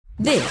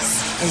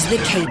This is The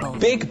Cable.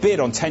 Big bid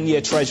on 10-year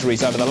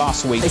treasuries over the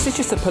last week. Is this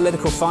just a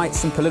political fight,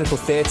 some political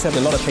theatre? A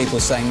lot of people are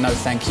saying, no,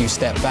 thank you,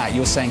 step back.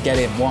 You're saying, get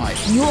in. Why?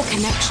 Your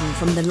connection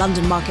from the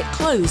London market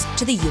close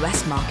to the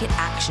US market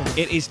action.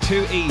 It is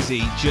too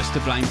easy just to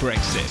blame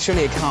Brexit.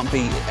 Surely it can't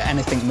be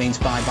anything means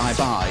buy.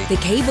 The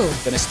Cable.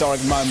 An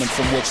historic moment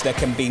from which there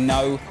can be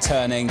no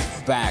turning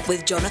back.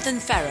 With Jonathan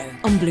Ferro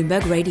on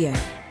Bloomberg Radio.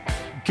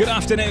 Good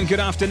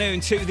afternoon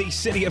to the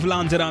City of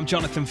London. I'm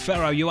Jonathan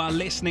Ferro. You are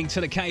listening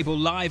to The Cable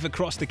live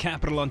across the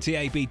capital on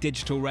DAB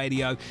Digital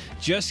Radio.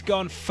 Just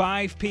gone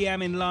 5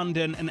 p.m. in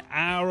London, an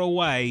hour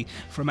away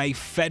from a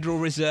Federal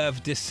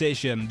Reserve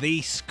decision.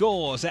 The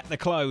scores at the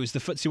close, the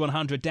FTSE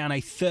 100 down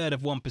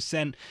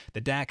 1/3%.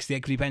 The DAX, the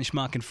equity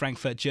benchmark in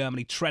Frankfurt,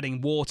 Germany,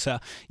 treading water.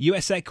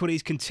 US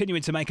equities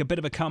continuing to make a bit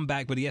of a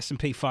comeback with the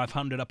S&P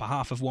 500 up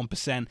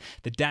 0.5%.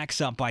 The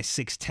DAX up by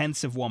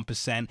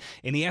 0.6%.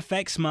 In the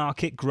FX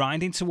market,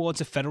 grinding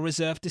towards a Federal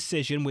Reserve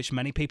decision, which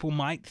many people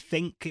might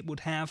think it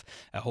would have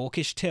a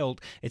hawkish tilt.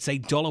 It's a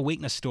dollar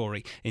weakness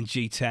story in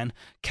G10.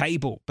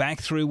 Cable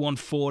back through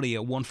 140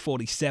 at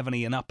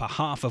 140.70 and up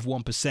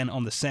 0.5%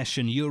 on the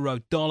session. Euro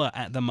dollar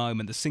at the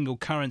moment, the single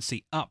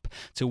currency up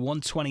to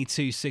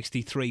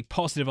 122.63,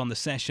 positive on the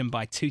session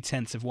by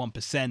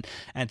 0.2%.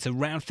 And to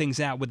round things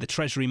out with the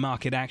Treasury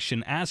market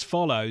action as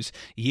follows: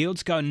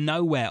 yields go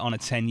nowhere on a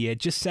 10-year,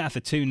 just south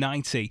of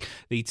 290,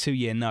 the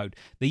 2-year note.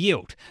 The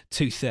yield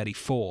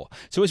 234.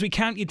 So as we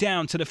count you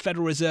down to the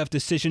Federal Reserve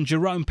decision,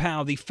 Jerome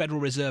Powell, the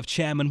Federal Reserve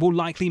Chairman, will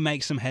likely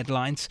make some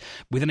headlines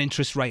with an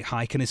interest rate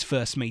hike in his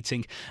first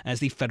meeting as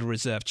the Federal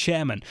Reserve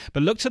Chairman.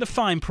 But look to the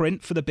fine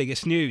print for the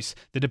biggest news: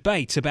 the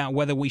debate about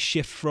whether we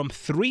shift from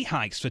 3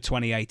 hikes for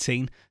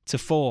 2018 to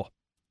 4.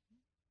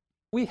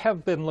 We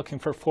have been looking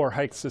for 4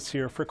 hikes this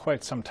year for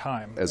quite some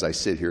time. As I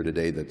sit here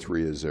today, that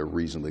 3 is a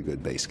reasonably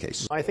good base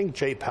case. I think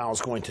Jay Powell's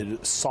going to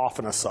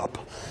soften us up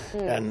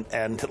and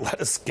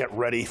let us get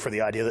ready for the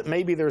idea that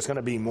maybe there's going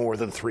to be more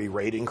than 3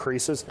 rate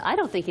increases. I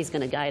don't think he's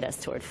going to guide us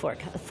toward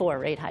four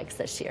rate hikes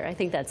this year. I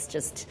think that's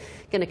just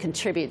going to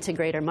contribute to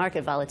greater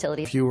market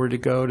volatility. If you were to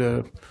go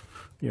to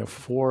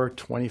 4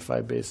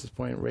 25 basis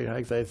point rate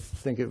hikes, I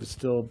think it would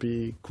still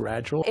be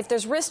gradual. If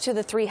there's risk to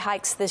the 3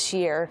 hikes this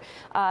year,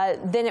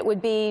 then it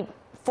would be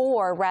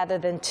 4 rather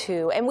than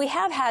 2. And we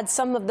have had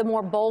some of the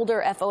more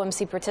bolder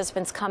FOMC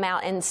participants come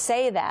out and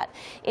say that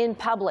in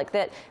public,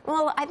 that,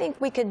 well, I think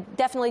we could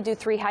definitely do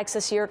 3 hikes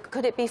this year.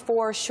 Could it be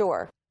 4?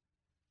 Sure.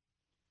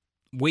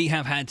 We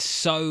have had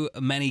so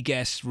many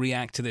guests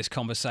react to this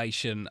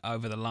conversation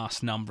over the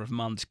last number of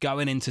months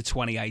going into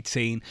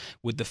 2018.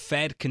 Would the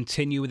Fed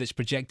continue with its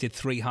projected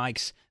 3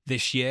 hikes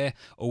this year,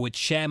 or would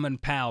Chairman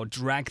Powell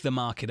drag the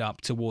market up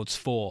towards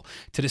 4?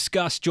 To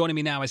discuss, joining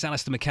me now is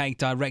Alistair McKay,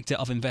 Director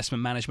of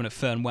Investment Management at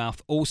Fern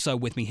Wealth. Also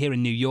with me here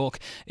in New York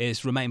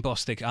is Romain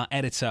Bostic, our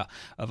editor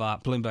of our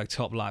Bloomberg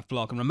Top Live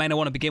blog. And Romain, I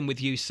want to begin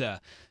with you, sir.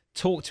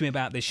 Talk to me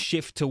about this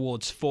shift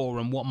towards 4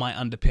 and what might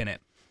underpin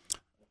it.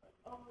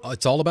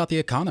 It's all about the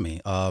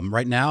economy.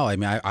 Right now,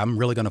 I'm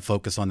really going to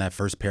focus on that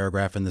first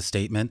paragraph in the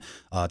statement.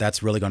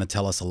 That's really going to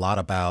tell us a lot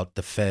about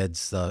the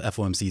Fed's,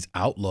 FOMC's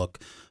outlook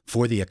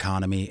for the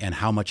economy and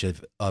how much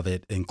of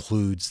it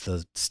includes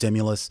the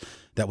stimulus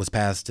that was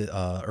passed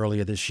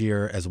earlier this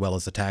year, as well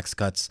as the tax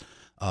cuts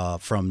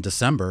from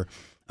December.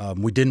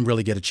 We didn't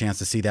really get a chance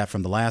to see that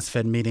from the last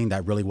Fed meeting.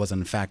 That really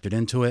wasn't factored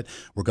into it.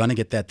 We're going to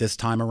get that this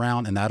time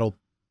around, and that'll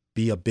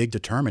be a big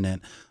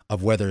determinant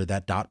of whether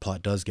that dot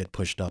plot does get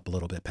pushed up a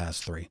little bit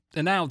past 3.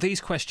 And now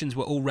these questions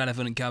were all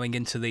relevant going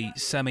into the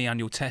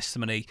semi-annual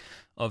testimony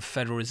of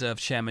Federal Reserve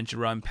Chairman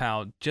Jerome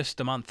Powell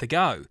just a month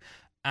ago.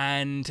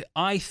 And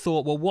I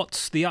thought, well,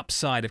 what's the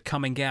upside of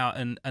coming out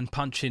and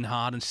punching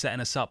hard and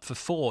setting us up for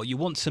 4? You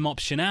want some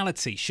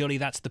optionality. Surely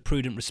that's the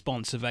prudent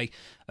response of a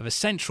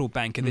central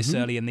banker this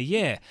early in the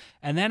year.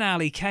 And then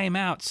Ali came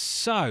out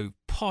so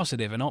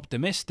positive and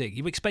optimistic.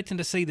 You expecting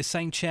to see the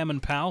same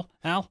Chairman Powell,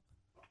 Al?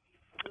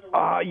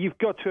 You've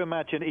got to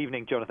imagine,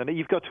 evening, Jonathan,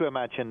 you've got to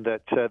imagine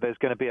that there's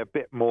going to be a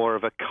bit more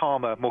of a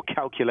calmer, more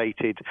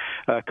calculated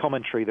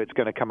commentary that's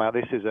going to come out.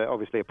 This is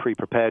obviously a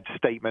pre-prepared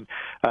statement,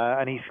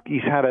 and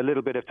he's had a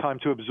little bit of time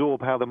to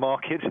absorb how the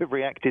markets have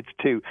reacted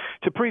to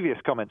previous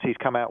comments he's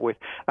come out with.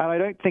 And I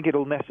don't think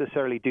it'll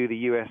necessarily do the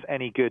US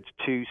any good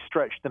to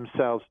stretch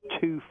themselves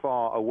too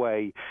far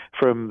away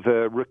from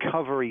the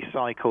recovery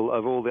cycle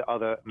of all the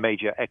other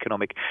major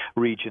economic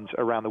regions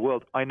around the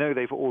world. I know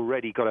they've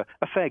already got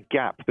a fair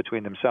gap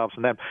between themselves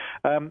and them.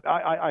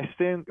 I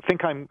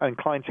think I'm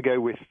inclined to go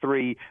with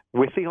 3,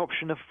 with the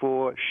option of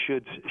 4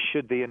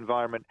 should the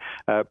environment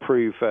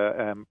prove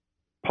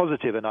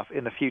positive enough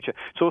in the future.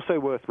 It's also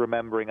worth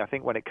remembering, I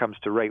think, when it comes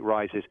to rate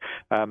rises,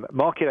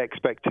 market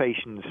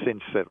expectations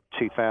since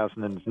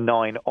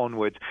 2009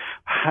 onwards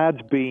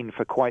had been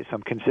for quite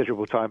some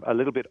considerable time a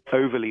little bit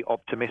overly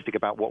optimistic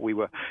about what we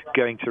were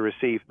going to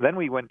receive. Then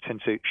we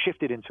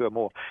shifted into a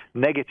more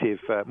negative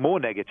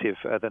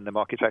than the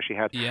markets actually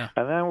had. Yeah.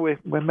 And now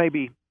we're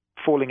maybe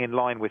falling in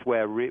line with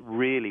where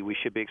really we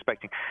should be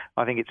expecting.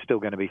 I think it's still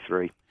going to be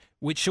 3.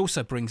 Which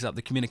also brings up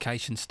the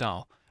communication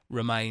style.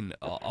 Remain,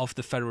 of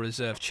the Federal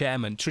Reserve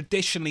Chairman.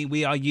 Traditionally,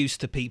 we are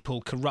used to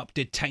people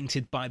corrupted,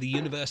 tainted by the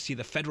University of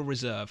the Federal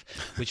Reserve,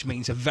 which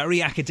means a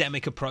very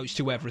academic approach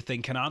to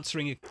everything and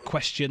answering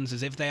questions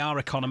as if they are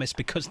economists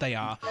because they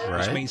are,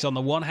 which means on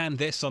the one hand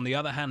this, on the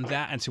other hand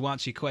that, and to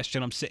answer your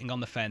question, I'm sitting on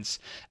the fence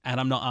and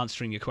I'm not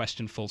answering your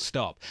question full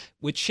stop.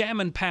 With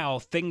Chairman Powell,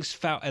 things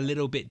felt a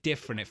little bit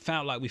different. It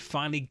felt like we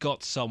finally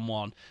got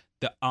someone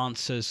that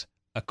answers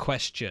a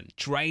question,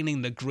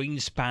 draining the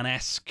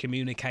Greenspan-esque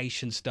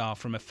communication style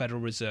from a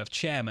Federal Reserve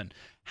chairman.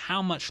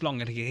 How much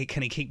longer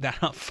can he keep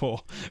that up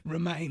for,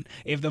 Remain,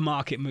 if the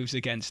market moves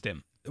against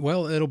him?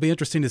 Well, it'll be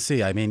interesting to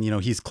see. I mean,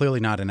 he's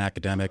clearly not an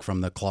academic from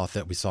the cloth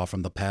that we saw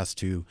from the past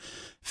two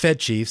Fed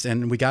chiefs,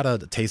 and we got a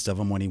taste of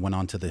him when he went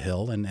onto the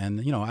Hill. And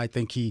I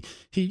think he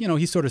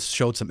sort of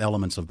showed some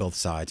elements of both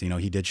sides.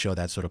 He did show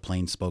that sort of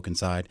plain-spoken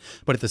side,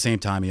 but at the same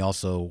time, he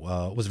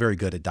also was very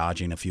good at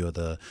dodging a few of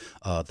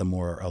the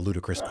more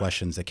ludicrous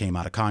questions that came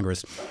out of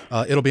Congress.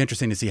 It'll be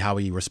interesting to see how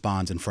he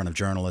responds in front of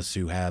journalists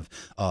who have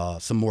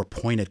some more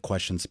pointed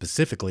questions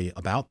specifically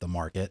about the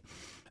market.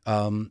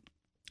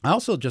 I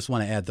also just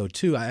want to add, though,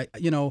 too,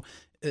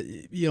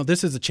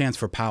 this is a chance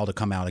for Powell to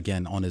come out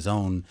again on his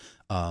own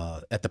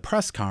at the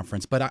press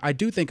conference. But I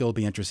do think it'll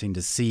be interesting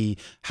to see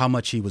how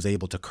much he was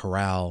able to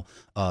corral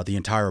the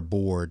entire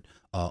board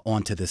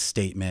onto this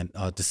statement,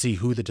 to see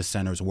who the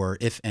dissenters were,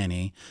 if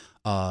any.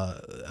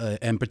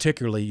 And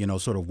particularly,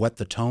 sort of what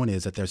the tone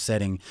is that they're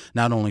setting,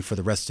 not only for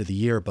the rest of the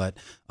year, but,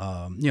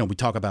 we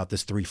talk about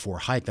this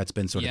 3-4 hike. That's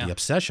been sort of the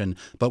obsession.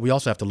 But we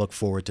also have to look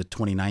forward to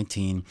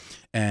 2019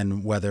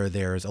 and whether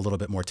there's a little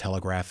bit more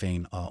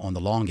telegraphing on the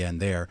long end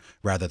there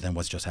rather than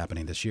what's just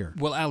happening this year.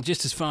 Well, Al,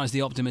 just as far as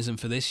the optimism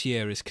for this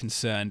year is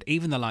concerned,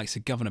 even the likes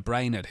of Governor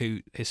Brainerd,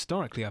 who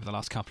historically over the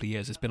last couple of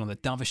years has been on the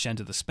dovish end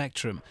of the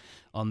spectrum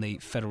on the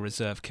Federal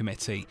Reserve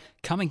Committee,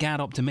 coming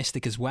out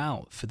optimistic as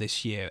well for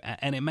this year.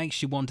 And it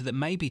makes you wonder that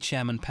maybe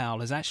Chairman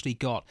Powell has actually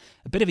got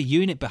a bit of a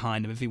unit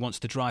behind him if he wants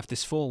to drive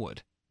this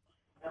forward.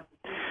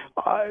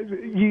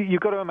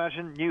 You've got to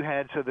imagine new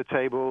heads at the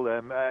table.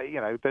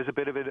 There's a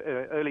bit of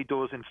early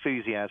doors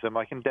enthusiasm.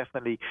 I can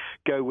definitely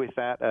go with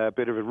that. A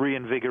bit of a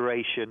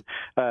reinvigoration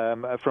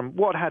from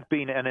what had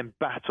been an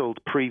embattled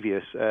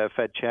previous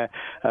Fed chair,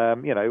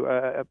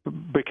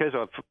 because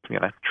of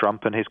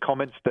Trump and his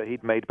comments that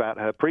he'd made about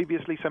her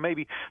previously. So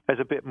maybe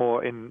there's a bit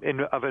more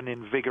of an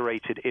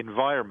invigorated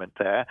environment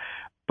there.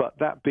 But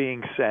that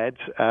being said,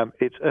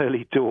 it's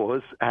early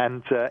doors,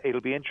 and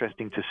it'll be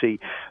interesting to see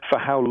for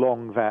how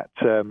long that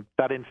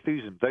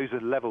enthusiasm, those are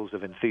levels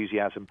of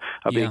enthusiasm,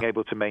 are being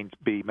able to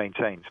be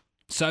maintained.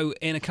 So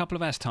in a couple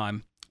of hours'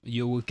 time,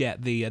 you will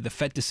get the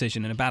Fed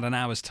decision. In about an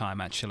hour's time,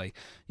 actually.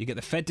 You get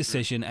the Fed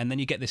decision, and then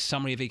you get this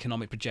summary of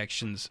economic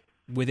projections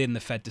within the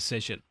Fed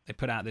decision. They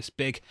put out this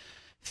big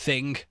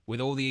thing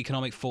with all the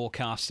economic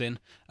forecasting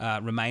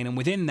Remain, and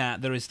within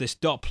that there is this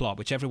dot plot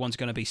which everyone's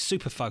going to be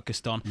super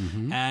focused on,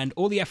 and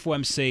all the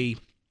FOMC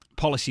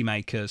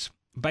policymakers,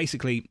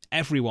 basically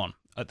everyone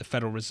at the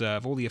Federal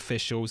Reserve, all the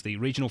officials, the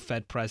regional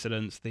Fed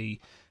presidents, the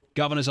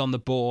governors on the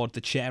board,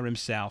 the chair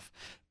himself,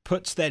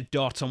 puts their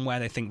dot on where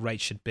they think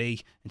rates should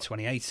be in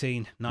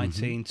 2018,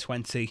 19,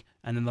 20,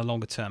 and then the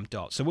longer-term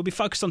dot. So we'll be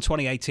focused on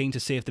 2018 to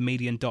see if the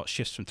median dot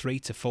shifts from 3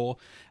 to 4.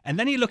 And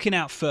then you're looking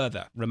out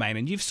further, Remain,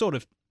 and you've sort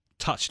of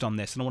touched on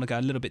this, and I want to go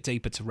a little bit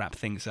deeper to wrap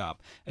things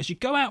up. As you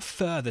go out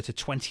further to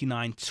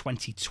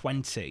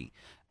 2020,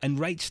 and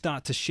rates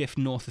start to shift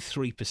north of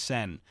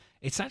 3%,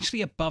 it's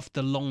actually above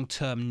the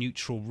long-term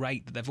neutral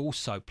rate that they've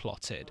also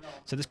plotted.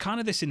 So there's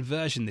kind of this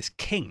inversion, this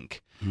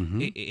kink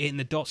in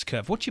the dots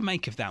curve. What do you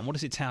make of that, and what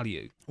does it tell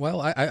you? Well,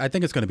 I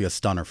think it's going to be a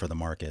stunner for the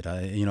market.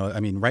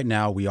 Right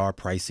now we are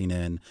pricing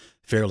in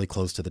fairly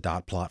close to the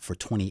dot plot for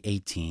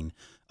 2018.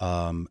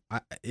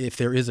 If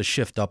there is a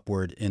shift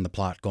upward in the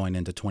plot going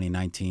into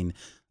 2019,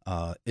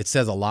 it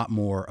says a lot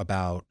more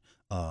about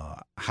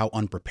how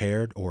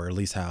unprepared, or at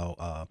least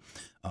how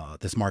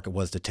this market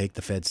was to take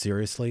the Fed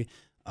seriously.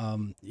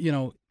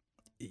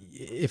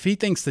 If he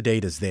thinks the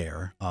data's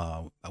there,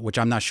 which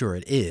I'm not sure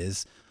it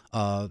is,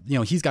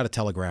 he's got to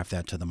telegraph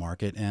that to the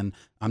market, and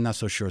I'm not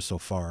so sure so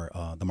far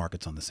the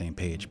market's on the same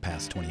page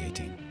past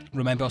 2018.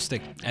 Romain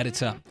Bostic,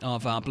 editor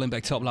of our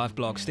Bloomberg Top Live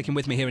blog, sticking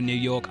with me here in New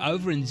York.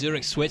 Over in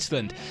Zurich,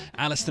 Switzerland,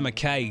 Alistair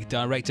McKay,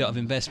 director of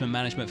investment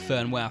management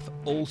firm Wealth,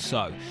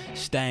 also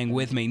staying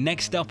with me.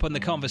 Next up on the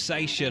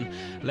conversation,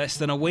 less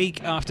than a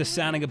week after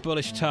sounding a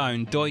bullish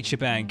tone, Deutsche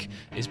Bank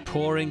is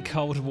pouring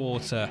cold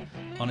water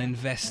on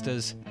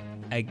investors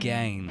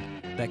again.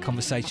 That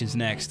conversation's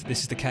next.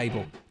 This is The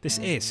Cable. This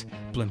is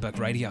Bloomberg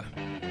Radio.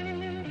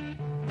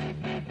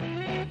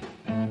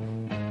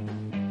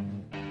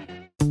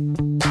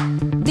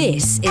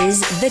 This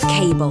is The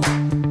Cable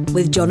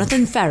with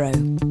Jonathan Ferro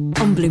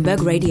on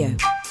Bloomberg Radio.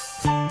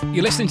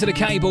 You're listening to The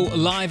Cable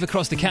live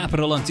across the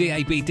capital on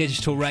DAB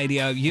Digital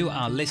Radio. You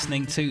are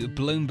listening to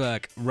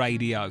Bloomberg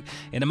Radio.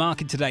 In the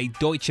market today,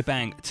 Deutsche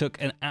Bank took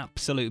an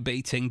absolute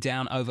beating,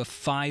 down over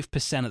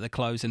 5% at the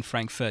close in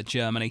Frankfurt,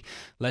 Germany.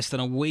 Less than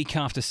a week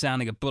after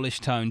sounding a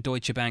bullish tone,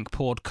 Deutsche Bank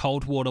poured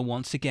cold water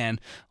once again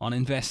on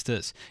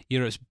investors.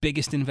 Europe's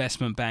biggest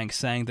investment bank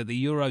saying that the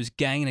euro's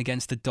gain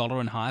against the dollar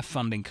and higher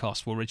funding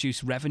costs will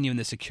reduce revenue in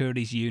the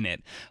securities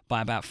unit by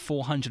about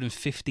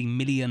 450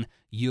 million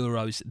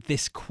euros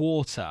this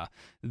quarter.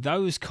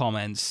 Those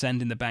comments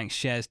sending the bank's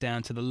shares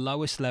down to the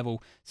lowest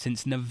level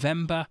since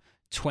November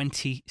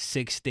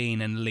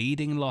 2016 and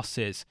leading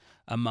losses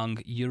among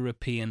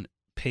European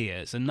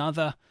peers.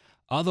 Another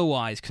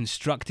otherwise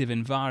constructive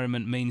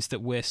environment means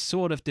that we're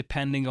sort of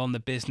depending on the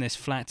business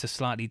flat to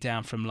slightly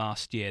down from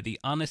last year. The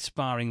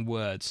unaspiring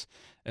words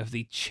of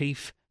the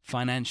chief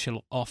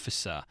financial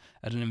officer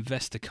at an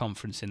investor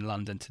conference in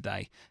London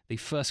today. The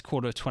first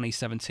quarter of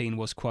 2017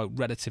 was, quote,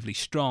 relatively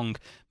strong,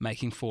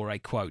 making for a,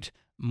 quote,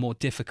 more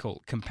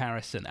difficult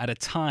comparison at a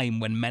time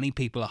when many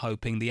people are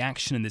hoping the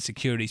action in the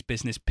securities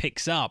business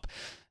picks up,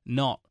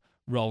 not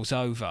rolls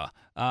over.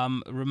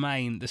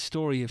 Remain, the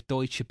story of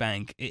Deutsche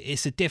Bank,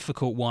 it's a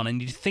difficult one, and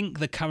you'd think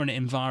the current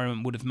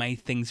environment would have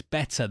made things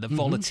better. The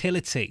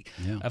volatility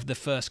of the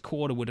first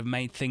quarter would have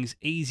made things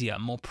easier,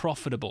 more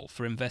profitable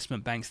for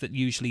investment banks that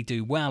usually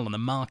do well on the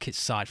market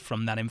side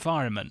from that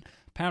environment.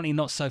 Apparently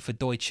not so for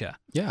Deutsche.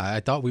 Yeah,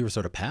 I thought we were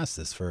sort of past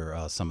this for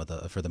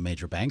the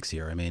major banks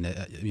here. I mean,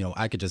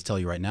 I could just tell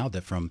you right now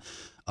that from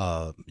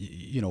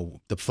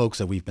the folks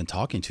that we've been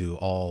talking to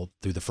all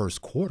through the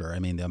first quarter, I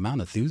mean, the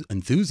amount of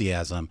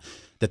enthusiasm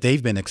that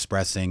they've been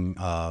expressing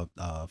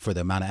for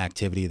the amount of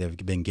activity they've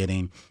been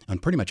getting on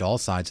pretty much all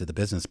sides of the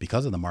business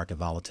because of the market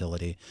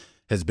volatility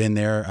has been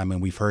there. I mean,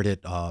 we've heard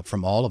it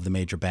from all of the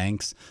major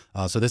banks.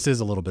 So this is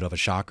a little bit of a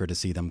shocker to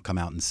see them come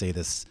out and say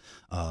this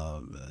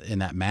in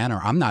that manner.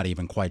 I'm not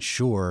even quite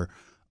sure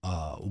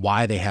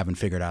why they haven't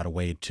figured out a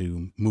way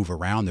to move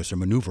around this or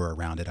maneuver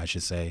around it, I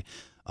should say,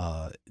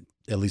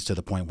 at least to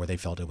the point where they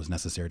felt it was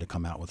necessary to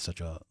come out with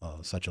such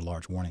a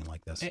large warning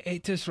like this.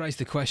 It does raise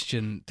the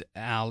question,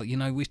 Al. You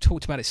know, we've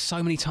talked about it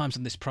so many times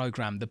on this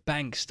program. The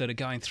banks that are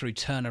going through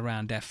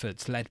turnaround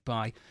efforts led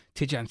by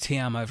Tidjane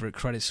Thiam over at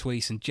Credit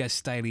Suisse and Jez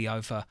Staley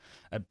over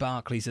at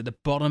Barclays. At the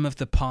bottom of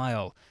the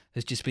pile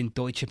has just been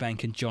Deutsche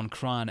Bank and John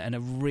Cryan, and a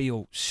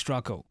real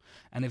struggle.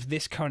 And if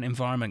this current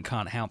environment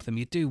can't help them,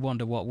 you do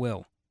wonder what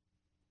will.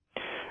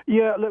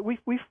 Yeah, look,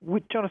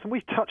 Jonathan,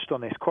 we've touched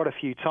on this quite a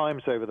few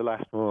times over the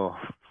last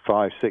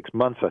 5-6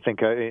 months, I think,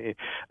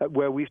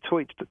 where we've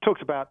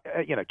talked about,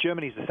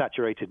 Germany's a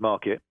saturated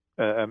market.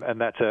 And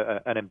that's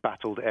an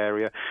embattled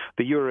area.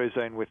 The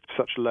Eurozone, with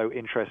such low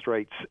interest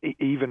rates,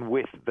 even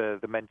with the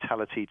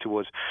mentality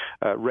towards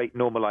rate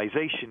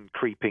normalization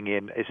creeping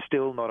in, is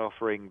still not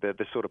offering the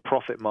sort of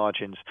profit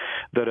margins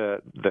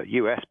that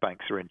U.S.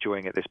 banks are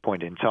enjoying at this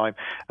point in time.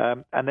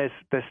 And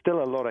there's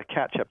still a lot of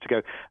catch-up to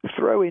go.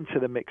 Throw into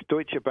the mix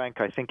Deutsche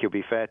Bank, I think it'll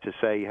be fair to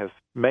say, have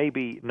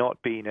maybe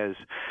not been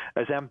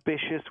as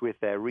ambitious with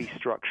their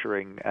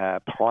restructuring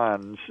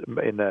plans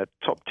in the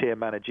top-tier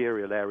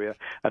managerial area,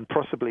 and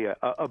possibly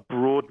a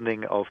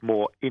broadening of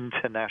more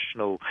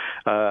international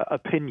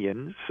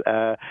opinions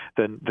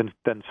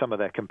than some of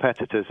their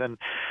competitors. And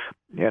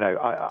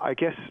I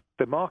guess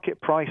the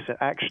market price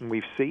action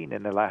we've seen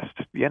in the last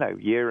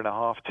year and a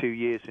half, 2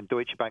 years in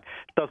Deutsche Bank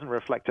doesn't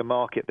reflect a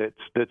market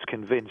that's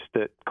convinced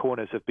that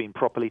corners have been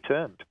properly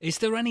turned. Is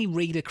there any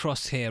read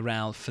across here,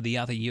 Ralph, for the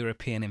other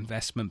European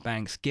investment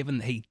banks, given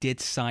that he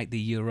did cite the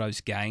euro's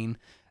gain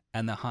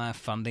and the higher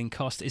funding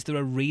cost? Is there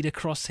a read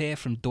across here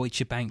from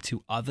Deutsche Bank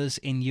to others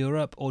in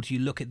Europe, or do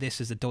you look at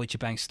this as a Deutsche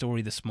Bank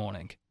story this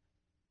morning?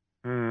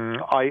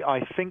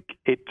 I think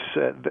it's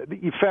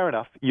fair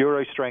enough.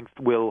 Euro strength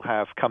will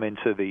have come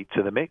into the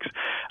mix,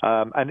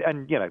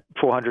 and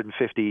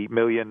 450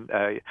 million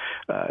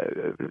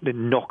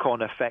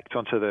knock-on effect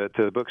onto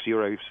the books.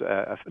 Euros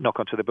knock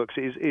onto the books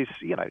is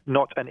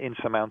not an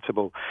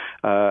insurmountable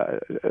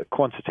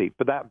quantity.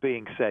 But that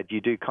being said,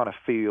 you do kind of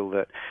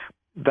feel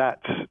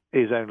that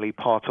is only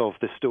part of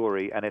the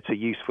story, and it's a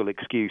useful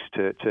excuse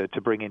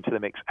to bring into the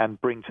mix and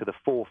bring to the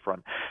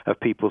forefront of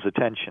people's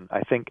attention.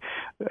 I think,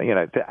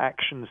 the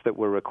actions that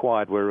were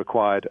required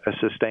a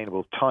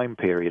sustainable time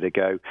period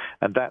ago,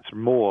 and that's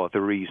more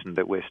the reason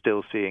that we're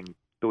still seeing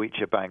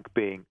Deutsche Bank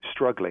being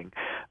struggling,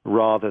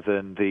 rather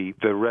than the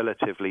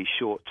relatively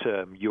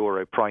short-term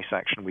euro price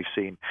action we've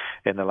seen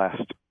in the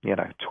last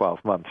 12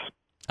 months.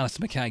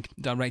 Alistair McKay,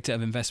 Director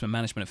of Investment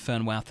Management at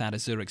Fernwealth out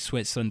of Zurich,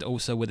 Switzerland.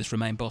 Also with us,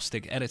 Romain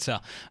Bostic, Editor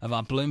of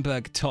our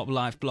Bloomberg Top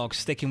Live blog.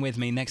 Sticking with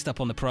me, next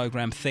up on the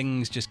programme,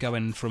 things just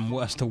going from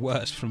worse to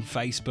worse from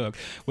Facebook,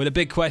 with a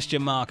big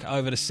question mark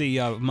over the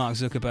CEO, Mark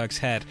Zuckerberg's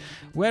head.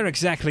 Where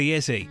exactly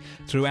is he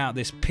throughout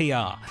this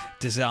PR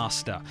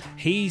disaster?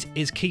 He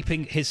is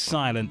keeping his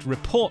silent.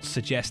 Reports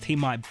suggest he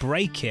might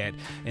break it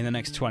in the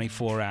next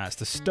 24 hours.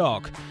 The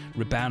stock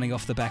rebounding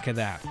off the back of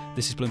that.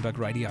 This is Bloomberg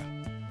Radio.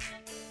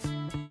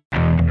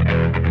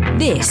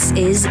 This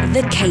is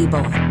The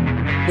Cable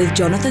with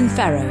Jonathan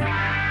Ferro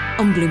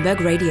on Bloomberg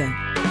Radio.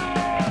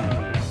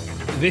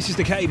 This is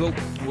The Cable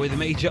with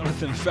me,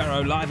 Jonathan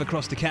Ferro, live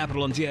across the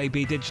capital on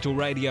DAB Digital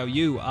Radio.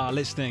 You are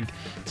listening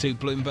to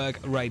Bloomberg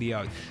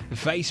Radio.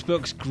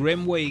 Facebook's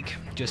grim week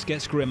just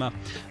gets grimmer.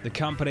 The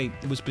company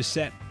was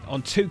beset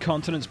on 2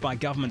 continents by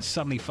governments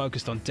suddenly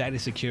focused on data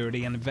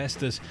security, and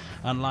investors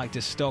unliked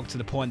the stock to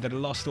the point that it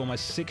lost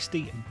almost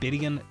 $60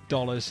 billion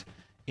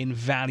in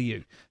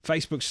value.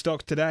 Facebook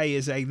stock today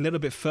is a little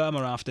bit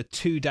firmer after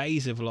 2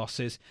 days of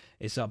losses.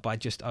 It's up by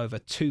just over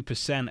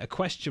 2%. A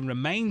question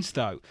remains,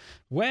 though,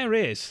 where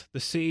is the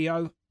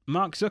CEO,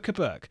 Mark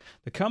Zuckerberg?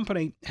 The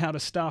company held a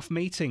staff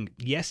meeting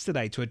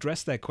yesterday to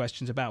address their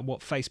questions about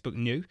what Facebook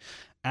knew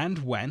and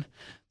when.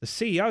 The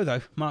CEO,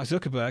 though, Mark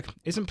Zuckerberg,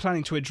 isn't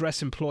planning to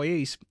address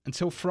employees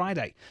until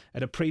Friday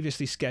at a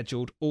previously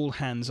scheduled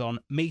all-hands-on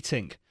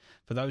meeting.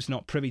 For those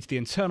not privy to the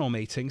internal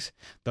meetings,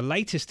 the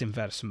latest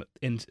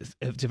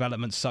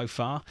developments so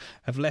far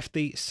have left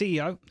the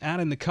CEO out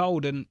in the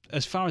cold, and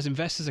as far as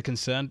investors are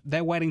concerned,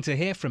 they're waiting to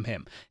hear from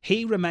him.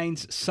 He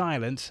remains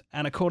silent,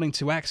 and according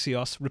to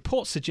Axios,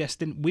 reports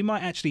suggesting we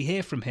might actually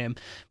hear from him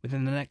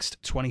within the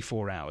next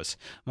 24 hours.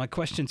 My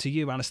question to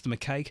you, Alistair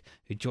McCaig,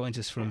 who joins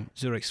us from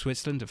Zurich,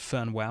 Switzerland, of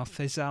Fern Wealth,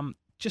 is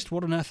just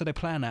what on earth are they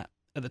playing at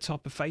the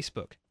top of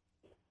Facebook?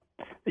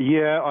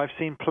 Yeah, I've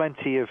seen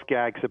plenty of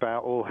gags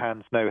about all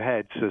hands, no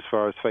heads as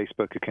far as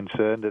Facebook are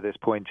concerned at this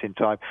point in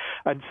time.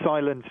 And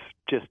silence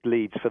just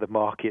leads for the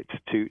market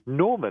to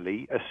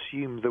normally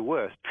assume the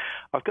worst.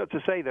 I've got to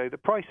say, though, the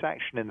price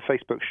action in the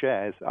Facebook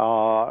shares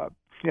are,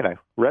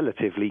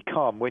 relatively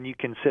calm when you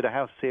consider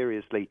how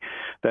seriously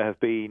there have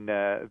been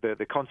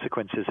the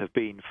consequences have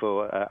been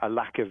for a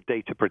lack of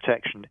data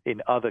protection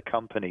in other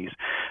companies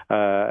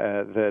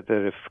that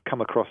have come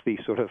across these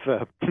sort of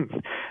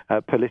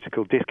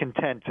political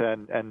discontent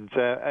and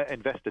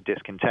investor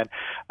discontent.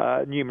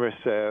 Numerous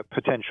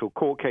potential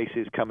court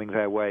cases coming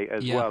their way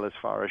as well as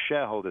far as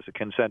shareholders are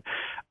concerned.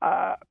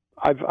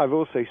 I've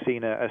also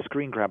seen a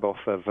screen grab off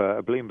of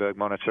a Bloomberg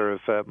monitor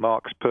of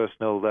Mark's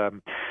personal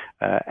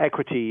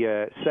equity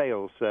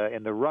sales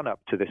in the run-up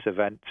to this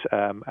event,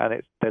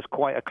 and there's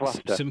quite a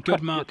cluster. Some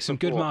good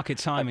market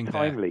timing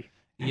there.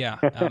 Yeah,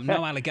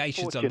 no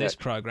allegations on this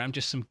program,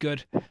 just some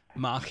good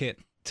market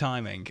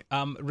timing.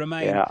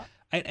 Romain,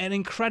 an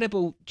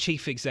incredible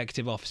chief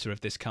executive officer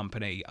of this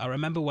company. I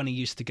remember when he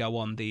used to go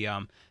on the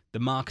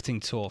marketing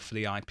tour for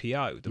the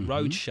IPO, the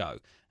roadshow,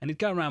 and he'd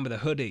go around with a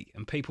hoodie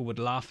and people would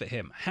laugh at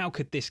him. How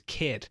could this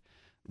kid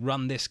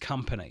run this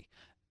company?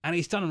 And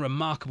he's done a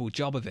remarkable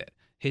job of it.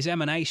 His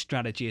M&A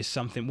strategy is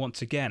something,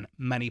 once again,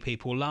 many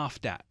people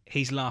laughed at.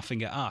 He's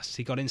laughing at us.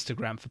 He got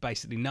Instagram for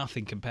basically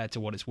nothing compared to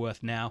what it's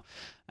worth now.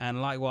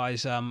 And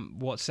likewise,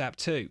 WhatsApp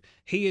too.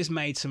 He has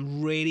made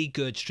some really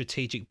good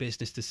strategic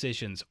business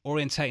decisions,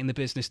 orientating the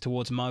business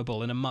towards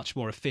mobile in a much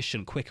more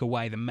efficient, quicker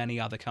way than many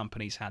other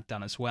companies had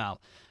done as well.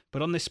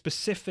 But on this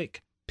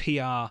specific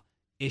PR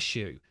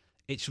issue,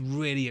 it's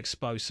really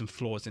exposed some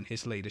flaws in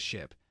his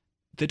leadership.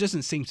 There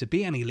doesn't seem to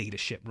be any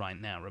leadership right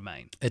now,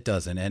 Romain. It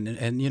doesn't.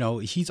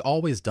 And he's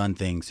always done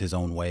things his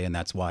own way, and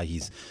that's why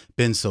he's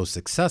been so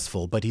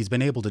successful. But he's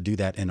been able to do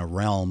that in a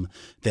realm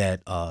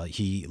that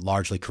he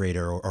largely created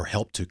or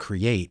helped to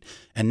create.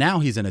 And now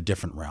he's in a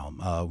different realm.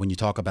 When you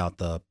talk about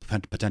the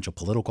potential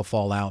political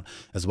fallout,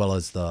 as well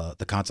as the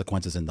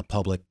consequences in the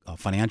public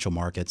financial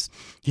markets,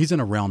 he's in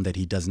a realm that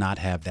he does not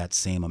have that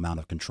same amount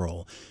of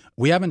control.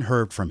 We haven't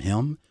heard from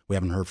him. We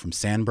haven't heard from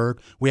Sandberg.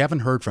 We haven't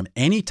heard from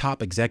any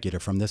top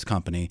executive from this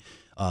company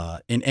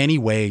in any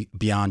way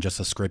beyond just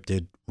a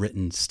scripted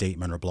written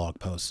statement or blog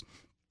post.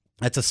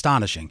 That's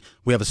astonishing.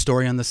 We have a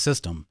story on the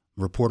system.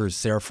 Reporters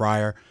Sarah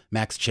Fryer,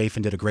 Max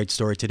Chafin did a great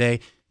story today.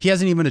 He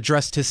hasn't even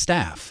addressed his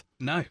staff.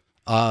 No.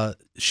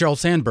 Sheryl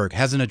Sandberg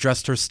hasn't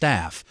addressed her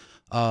staff.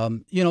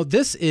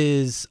 This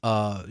is,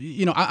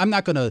 I'm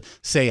not going to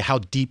say how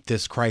deep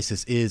this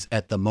crisis is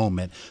at the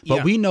moment,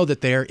 but we know that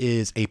there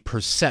is a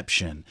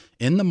perception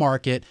in the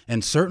market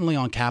and certainly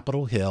on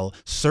Capitol Hill,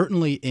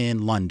 certainly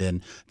in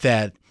London,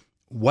 that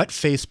what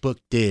Facebook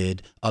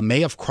did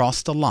may have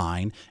crossed a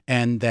line,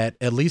 and that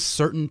at least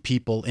certain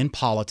people in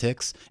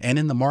politics and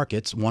in the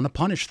markets want to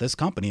punish this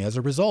company as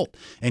a result.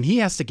 And he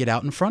has to get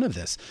out in front of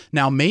this.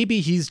 Now,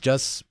 maybe he's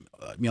just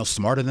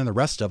smarter than the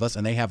rest of us,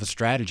 and they have a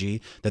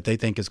strategy that they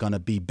think is going to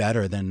be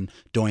better than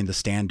doing the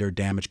standard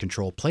damage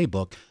control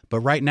playbook.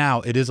 But right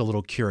now, it is a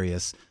little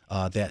curious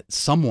that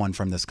someone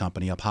from this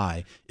company up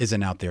high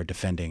isn't out there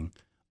defending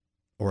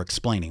or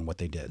explaining what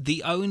they did.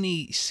 The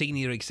only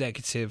senior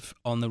executive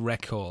on the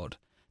record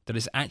that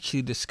has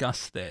actually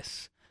discussed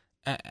this,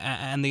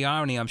 and the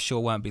irony I'm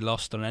sure won't be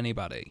lost on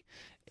anybody,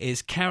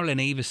 is Carolyn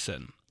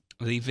Everson,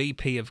 the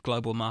VP of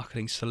Global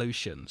Marketing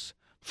Solutions,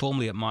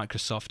 formerly at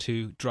Microsoft,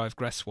 who drove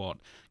Gresswat,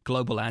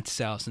 global ad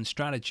sales and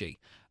strategy.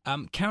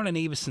 Carolyn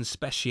Everson's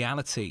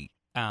speciality,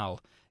 Al,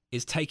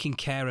 is taking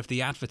care of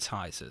the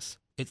advertisers.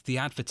 It's the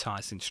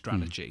advertising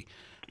strategy.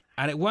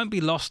 And it won't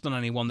be lost on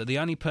anyone that the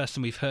only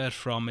person we've heard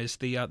from is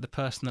the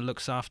person that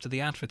looks after the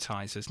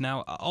advertisers.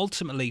 Now,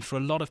 ultimately, for a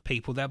lot of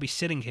people, they'll be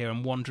sitting here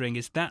and wondering,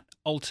 is that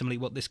ultimately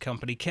what this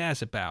company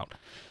cares about?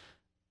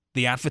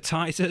 The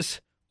advertisers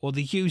or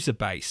the user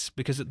base?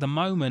 Because at the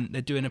moment,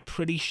 they're doing a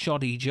pretty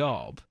shoddy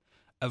job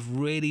of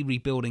really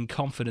rebuilding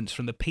confidence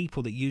from the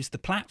people that use the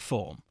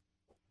platform.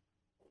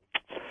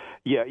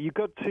 Yeah, you've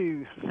got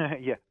to,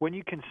 when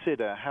you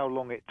consider how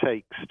long it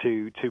takes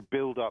to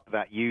build up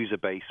that user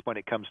base when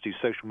it comes to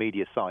social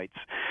media sites,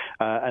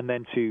 and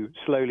then to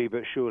slowly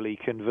but surely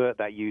convert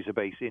that user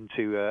base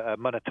into a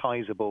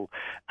monetizable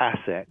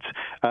asset,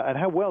 and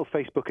how well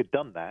Facebook had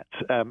done that,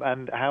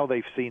 and how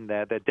they've seen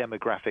their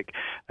demographic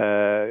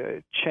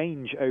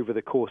change over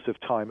the course of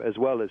time, as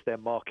well as their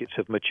markets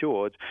have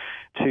matured,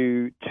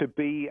 to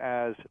be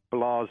as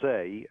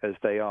blasé as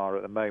they are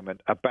at the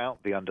moment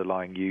about the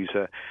underlying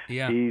user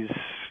is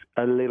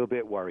a little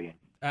bit worrying.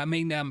 I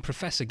mean,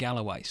 Professor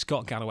Galloway,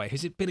 Scott Galloway,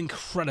 who's been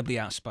incredibly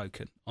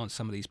outspoken on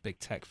some of these big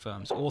tech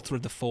firms, author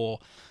of The Four,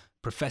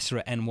 professor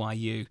at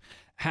NYU,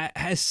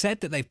 has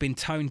said that they've been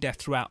tone deaf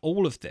throughout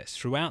all of this,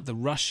 throughout the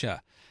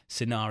Russia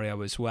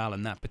scenario as well,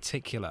 and that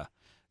particular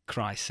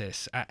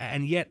crisis,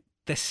 and yet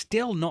they're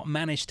still not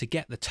managed to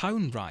get the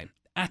tone right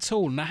at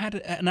all. And I had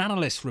an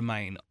analyst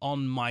remain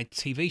on my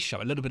TV show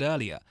a little bit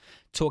earlier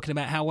talking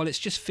about how, well, it's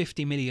just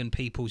 50 million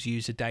people's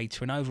user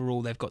data, and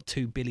overall they've got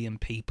 2 billion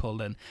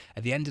people, and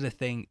at the end of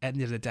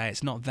the day,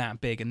 it's not that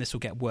big, and this will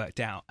get worked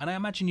out. And I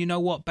imagine, you know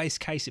what, base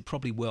case, it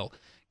probably will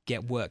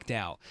get worked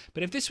out.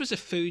 But if this was a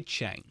food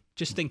chain,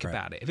 just think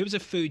about it. If it was a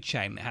food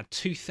chain that had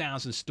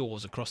 2,000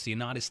 stores across the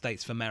United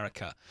States of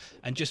America,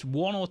 and just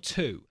one or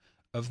two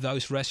of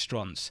those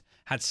restaurants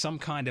had some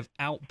kind of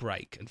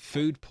outbreak and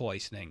food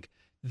poisoning,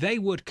 they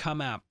would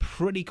come out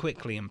pretty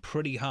quickly and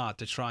pretty hard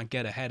to try and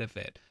get ahead of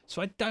it.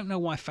 So I don't know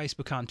why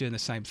Facebook aren't doing the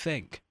same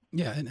thing.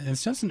 Yeah, and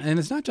it's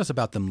not just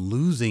about them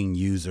losing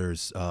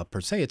users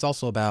per se. It's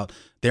also about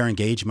their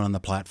engagement on the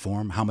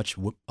platform, how much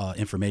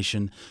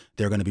information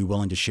they're going to be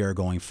willing to share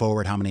going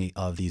forward, how many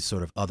of these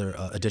sort of other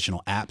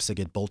additional apps that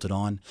get bolted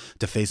on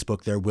to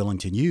Facebook they're willing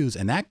to use,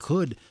 and that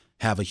could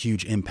have a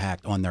huge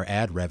impact on their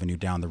ad revenue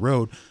down the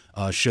road.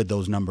 Should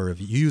those number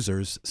of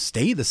users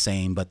stay the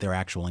same, but their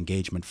actual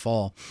engagement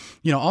fall.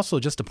 Also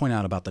just to point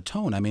out about the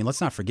tone, I mean, let's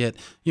not forget,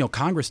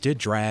 Congress did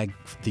drag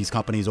these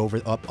companies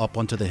up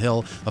onto the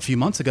Hill a few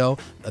months ago.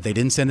 They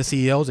didn't send the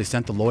CEOs, they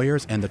sent the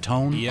lawyers, and the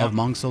tone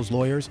amongst those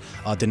lawyers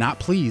did not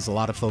please a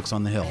lot of folks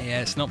on the Hill.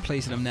 Yeah, it's not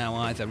pleasing them now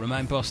either.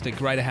 Romain Bostick,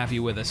 great to have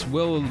you with us.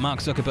 Will Mark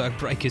Zuckerberg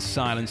break his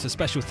silence? A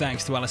special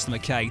thanks to Alistair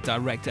McKay,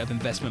 Director of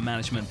Investment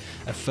Management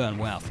at Fern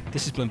Wealth.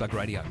 This is Bloomberg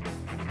Radio.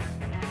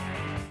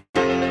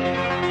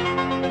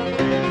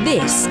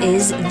 This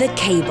is The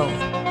Cable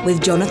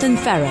with Jonathan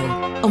Ferro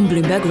on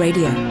Bloomberg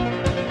Radio.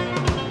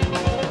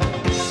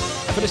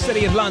 For the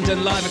City of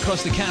London, live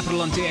across the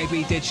capital on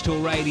DAB Digital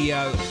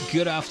Radio.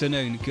 Good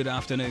afternoon. Good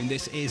afternoon.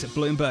 This is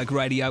Bloomberg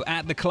Radio.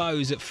 At the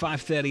close at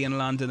 5:30 in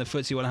London, the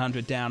FTSE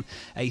 100 down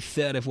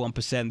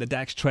 1/3%. The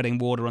DAX treading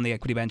water on the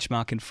equity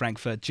benchmark in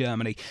Frankfurt,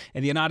 Germany.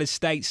 In the United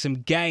States, some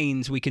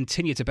gains. We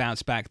continue to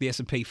bounce back. The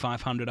S&P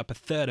 500 up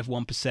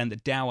 1/3%. The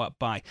Dow up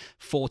by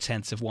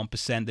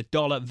 0.4%. The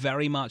dollar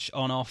very much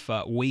on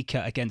offer,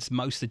 weaker against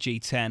most of the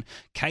G10.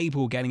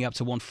 Cable getting up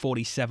to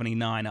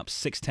 140.79, up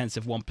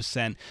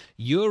 0.6%.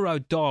 Euro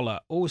dollar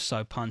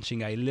also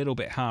punching a little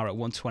bit higher at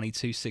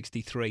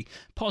 122.63,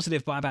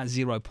 positive by about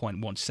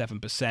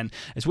 0.17%.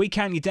 As we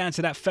count you down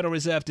to that Federal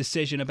Reserve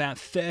decision about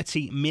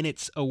 30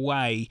 minutes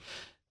away,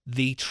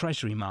 the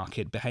Treasury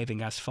market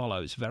behaving as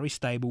follows. Very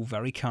stable,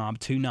 very calm.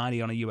 290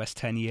 on a US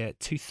 10-year,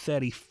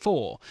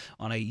 234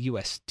 on a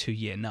US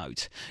 2-year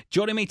note.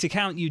 Joining me to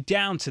count you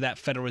down to that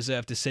Federal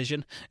Reserve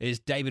decision is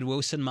David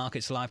Wilson,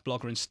 Markets Live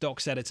blogger and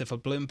stocks editor for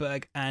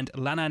Bloomberg, and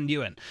Lannan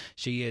Nguyen.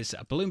 She is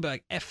a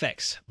Bloomberg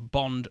FX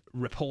bond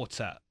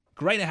reporter.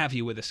 Great to have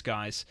you with us,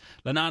 guys.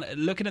 Lannan,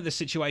 looking at the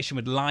situation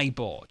with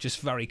LIBOR, just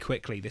very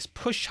quickly, this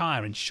push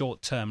higher in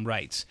short-term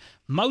rates.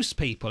 Most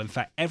people, in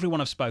fact, everyone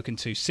I've spoken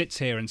to sits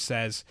here and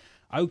says,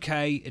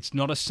 okay, it's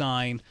not a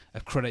sign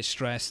of credit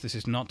stress. This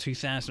is not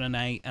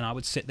 2008. And I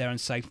would sit there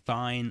and say,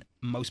 fine,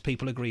 most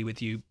people agree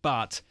with you.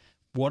 But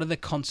what are the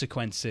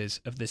consequences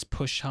of this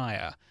push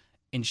higher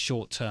in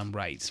short-term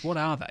rates? What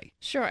are they?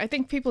 Sure. I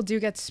think people do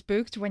get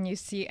spooked when you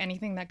see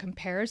anything that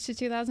compares to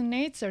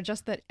 2008. So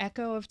just that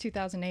echo of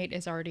 2008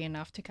 is already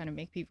enough to kind of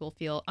make people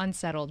feel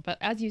unsettled. But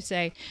as you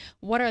say,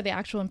 what are the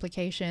actual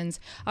implications?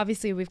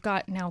 Obviously, we've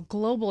got now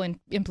global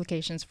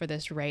implications for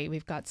this rate.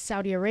 We've got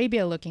Saudi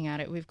Arabia looking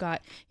at it. We've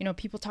got,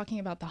 people talking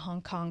about the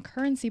Hong Kong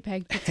currency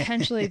peg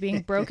potentially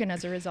being broken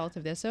as a result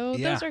of this. So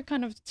those are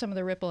kind of some of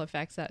the ripple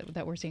effects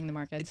that we're seeing in the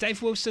markets.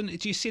 Dave Wilson,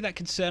 do you see that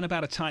concern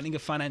about a tightening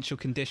of financial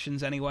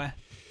conditions anywhere?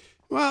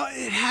 Well,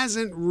 it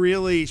hasn't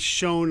really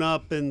shown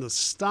up in the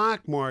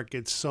stock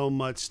market so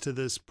much to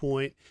this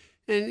point.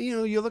 And,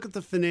 you look at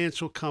the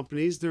financial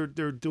companies, they're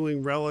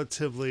doing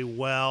relatively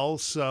well.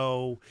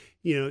 So,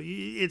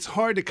 it's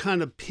hard to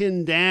kind of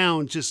pin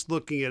down just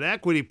looking at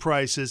equity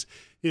prices,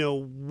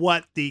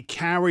 what the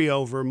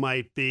carryover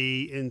might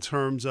be in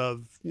terms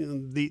of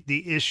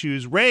the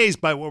issues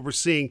raised by what we're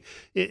seeing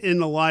in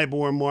the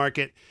LIBOR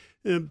market.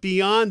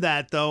 Beyond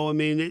that, though, I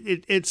mean,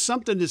 it's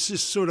something to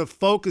just sort of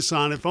focus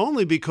on, if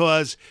only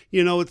because,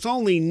 it's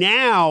only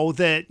now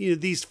that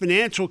these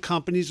financial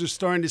companies are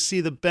starting to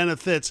see the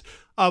benefits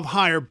of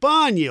higher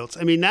bond yields.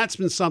 I mean, that's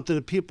been something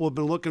that people have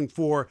been looking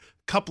for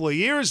couple of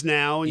years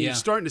now, and you're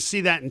starting to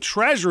see that in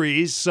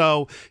treasuries.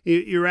 So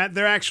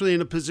they're actually in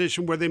a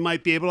position where they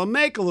might be able to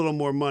make a little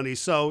more money.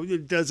 So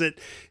does it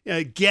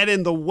get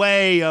in the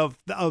way of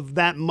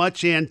that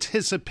much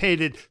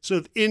anticipated sort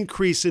of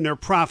increase in their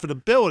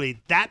profitability?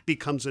 That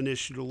becomes an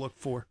issue to look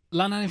for.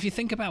 Lana, if you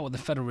think about what the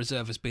Federal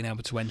Reserve has been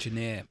able to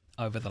engineer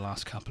over the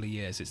last couple of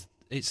years,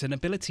 it's an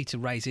ability to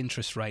raise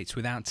interest rates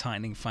without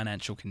tightening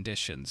financial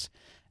conditions.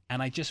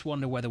 And I just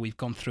wonder whether we've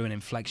gone through an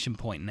inflection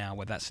point now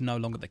where that's no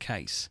longer the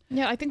case.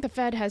 Yeah, I think the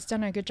Fed has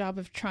done a good job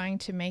of trying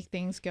to make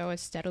things go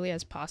as steadily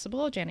as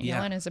possible. Janet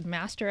Yellen is a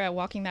master at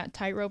walking that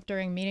tightrope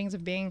during meetings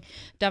of being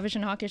dovish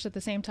and hawkish at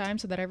the same time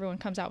so that everyone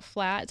comes out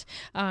flat.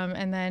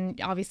 And then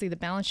obviously the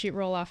balance sheet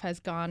roll-off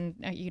has gone,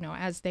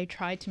 as they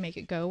tried to make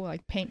it go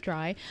like paint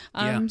dry.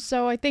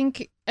 So I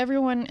think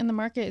everyone in the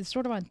market is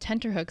sort of on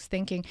tenterhooks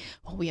thinking,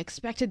 well, we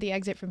expected the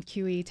exit from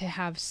QE to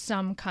have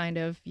some kind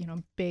of,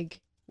 big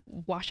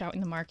washout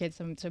in the market,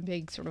 some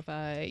big sort of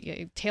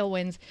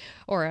tailwinds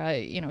or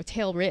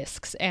tail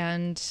risks,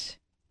 and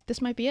this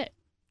might be it.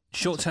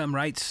 Short-term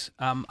rates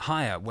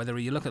higher, whether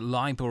you look at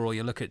LIBOR or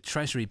you look at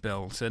Treasury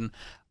bills. And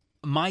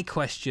my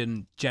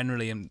question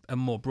generally and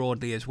more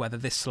broadly is whether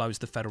this slows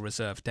the Federal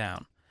Reserve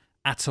down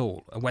at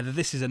all, and whether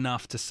this is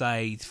enough to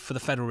say for the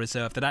Federal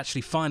Reserve that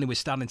actually finally we're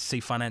starting to see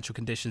financial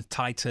conditions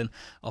tighten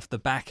off the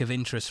back of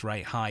interest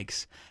rate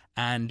hikes,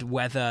 and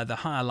whether the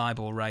higher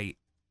LIBOR rate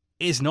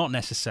is not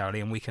necessarily,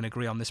 and we can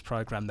agree on this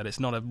program, that it's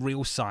not a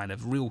real sign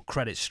of real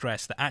credit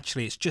stress, that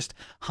actually it's just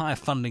higher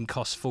funding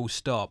costs full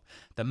stop,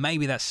 that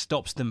maybe that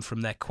stops them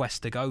from their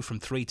quest to go from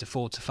 3 to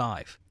 4 to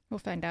 5. We'll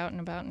find out in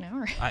about an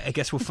hour. I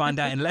guess we'll find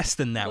out in less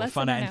than that. We'll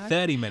find out in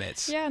 30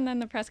 minutes. Yeah, and then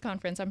the press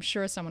conference, I'm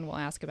sure someone will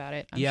ask about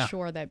it. I'm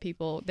sure that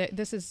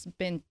this has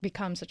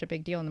become such a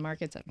big deal in the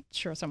markets, I'm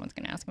sure someone's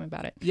going to ask them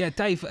about it. Yeah,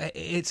 Dave,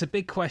 it's a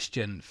big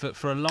question.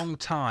 For a long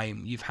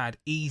time, you've had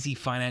easy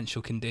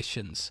financial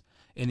conditions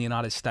in the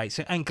United States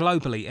and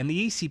globally, and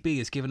the ECB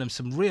has given them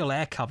some real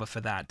air cover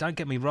for that. Don't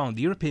get me wrong,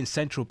 the European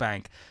Central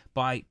Bank,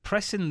 by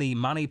pressing the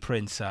money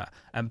printer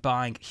and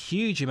buying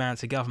huge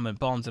amounts of government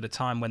bonds at a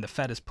time when the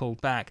Fed has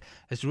pulled back,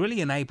 has really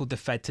enabled the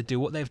Fed to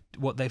do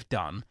what they've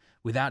done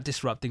without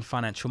disrupting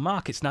financial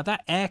markets. Now,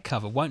 that air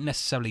cover won't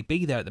necessarily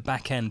be there at the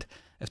back end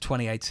of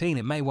 2018.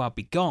 It may well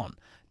be gone.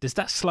 Does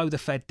that slow the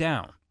Fed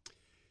down?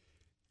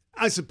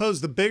 I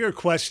suppose the bigger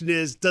question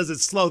is, does it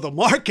slow the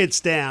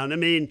markets down? I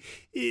mean,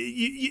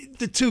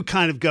 the two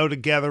kind of go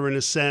together in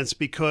a sense,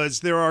 because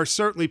there are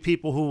certainly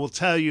people who will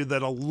tell you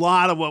that a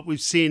lot of what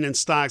we've seen in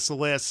stocks the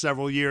last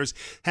several years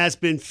has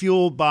been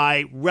fueled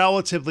by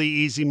relatively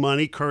easy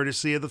money,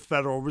 courtesy of the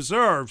Federal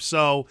Reserve.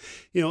 So,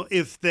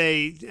 if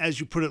they, as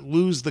you put it,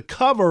 lose the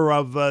cover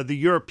of the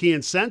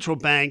European Central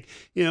Bank,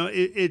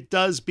 it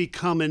does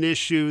become an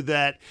issue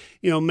that,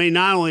 may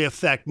not only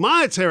affect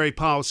monetary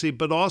policy,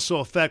 but also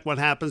affect what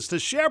happens to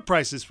share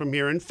prices from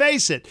here. And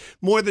face it,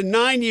 more than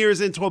 9 years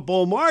into a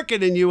bull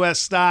market in U.S.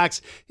 stocks,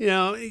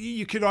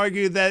 you could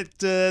argue that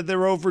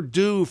they're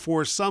overdue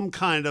for some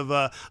kind of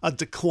a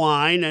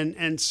decline.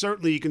 And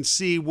certainly you can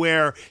see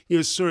where,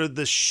 sort of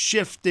the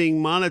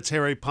shifting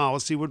monetary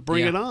policy would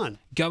bring it on.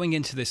 Going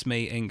into this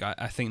meeting,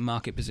 I think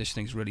market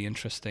positioning is really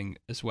interesting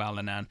as well,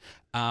 Anand.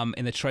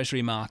 In the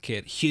Treasury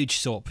market, huge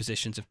short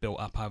positions have built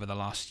up over the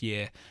last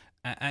year.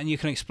 And you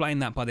can explain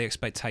that by the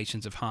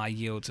expectations of higher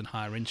yields and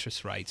higher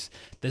interest rates.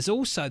 There's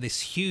also this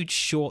huge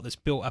short that's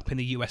built up in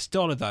the US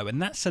dollar, though,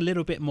 and that's a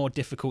little bit more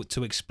difficult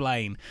to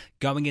explain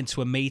going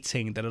into a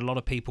meeting that a lot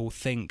of people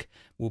think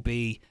will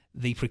be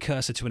the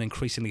precursor to an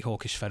increasingly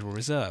hawkish Federal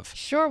Reserve.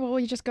 Sure, well,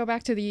 we just go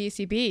back to the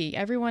ECB.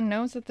 Everyone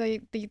knows that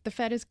the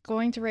Fed is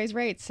going to raise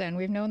rates, and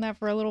we've known that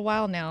for a little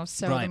while now.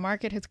 So the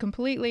market has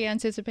completely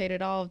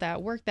anticipated all of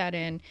that, worked that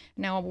in.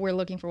 Now we're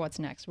looking for what's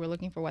next. We're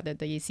looking for whether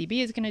the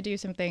ECB is going to do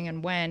something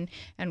and when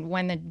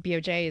the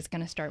BOJ is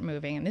going to start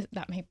moving. And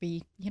that might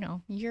be,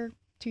 year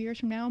 2 years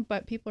from now,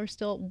 but people are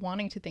still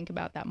wanting to think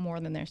about that more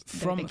than they're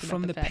thinking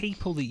from about the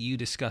people that you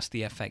discuss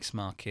the FX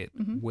market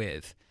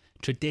with.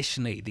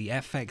 Traditionally, the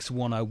FX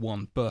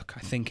 101 book, I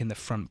think in the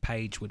front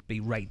page would be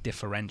rate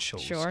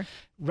differentials. Sure.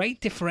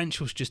 Rate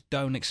differentials just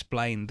don't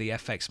explain the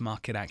FX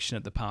market action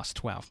of the past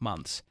 12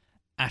 months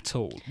at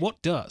all.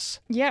 What does?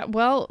 Yeah,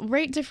 well,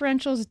 rate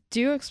differentials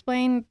do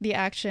explain the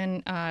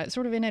action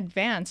sort of in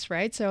advance,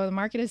 right? So the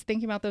market is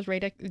thinking about those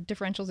rate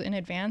differentials in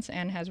advance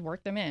and has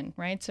worked them in,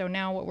 right? So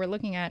now what we're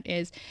looking at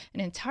is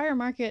an entire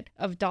market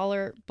of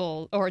dollar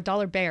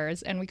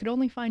bears, and we could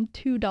only find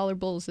 $2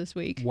 bulls this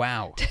week.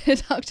 Wow. To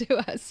talk to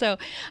us. So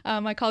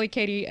my colleague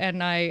Katie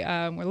and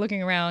I were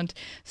looking around,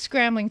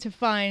 scrambling to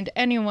find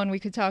anyone we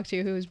could talk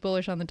to who was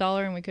bullish on the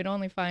dollar, and we could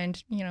only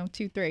find,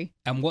 2, 3.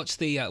 And what's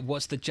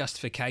the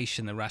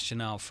justification, the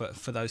rationale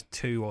for those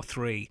 2 or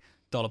 3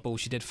 dollar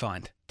bulls you did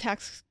find?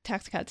 Tax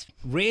cuts.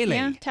 Really?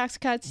 Yeah, tax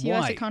cuts. Why?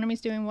 U.S. economy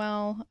is doing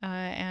well,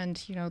 and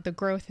the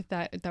growth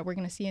that we're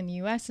going to see in the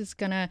U.S. is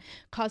going to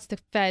cause the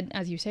Fed,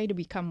 as you say, to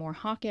become more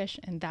hawkish,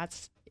 and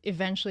that's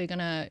eventually going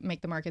to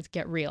make the markets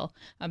get real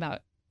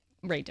about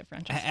rate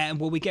differentials. And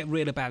will we get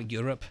real about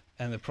Europe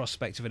and the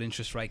prospect of an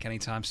interest rate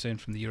anytime soon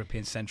from the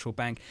European Central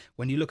Bank?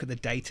 When you look at the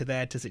data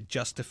there, does it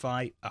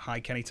justify a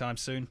hike anytime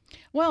soon?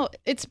 Well,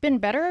 it's been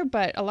better,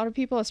 but a lot of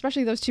people,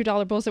 especially those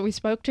 $2 bulls that we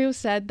spoke to,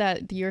 said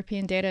that the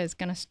European data is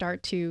going to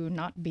start to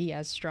not be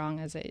as strong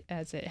as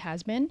it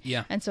has been.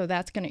 Yeah. And so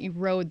that's going to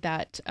erode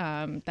that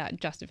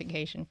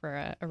justification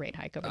for a rate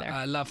hike over there.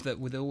 I love that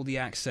with all the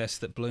access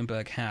that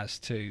Bloomberg has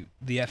to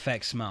the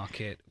FX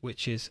market,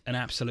 which is an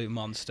absolute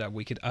monster,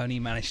 we could only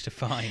manage to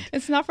find.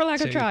 It's not for lack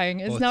of trying.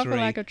 It's not for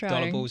lack of trying.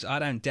 Dollar bulls. I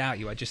don't doubt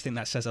you. I just think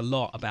that says a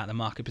lot about the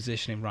market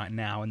positioning right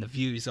now and the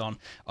views on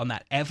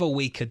that ever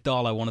weaker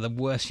dollar, one of the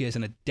worst years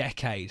in a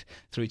decade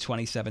through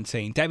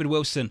 2017. David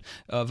Wilson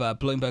of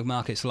Bloomberg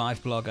Markets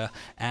live blogger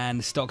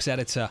and stocks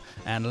editor,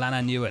 and Lana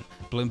Nguyen,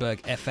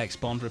 Bloomberg FX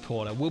bond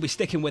reporter, will be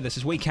sticking with us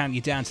as we count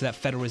you down to that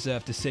Federal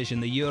Reserve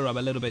decision. The euro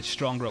a little bit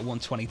stronger at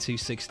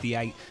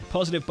 122.68,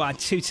 positive by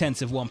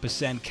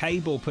 0.2%.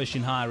 Cable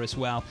pushing higher as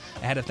well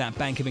ahead of that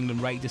Bank of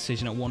England rate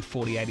decision at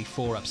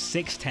 140.84, up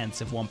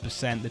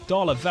 0.6%. The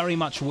dollar very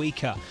much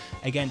weaker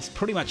against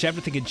pretty much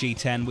everything in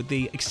G10, with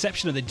the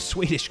exception of the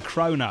Swedish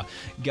krona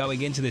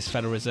going into this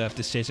Federal Reserve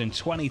decision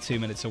 22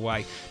 minutes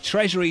away.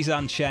 Treasuries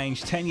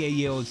unchanged, 10-year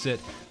yields at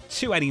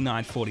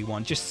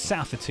 289.41, just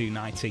south of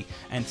 290,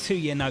 and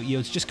 2-year note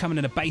yields just coming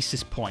in a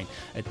basis point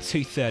at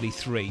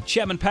 233.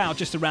 Chairman Powell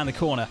just around the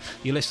corner.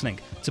 You're listening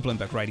to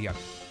Bloomberg Radio.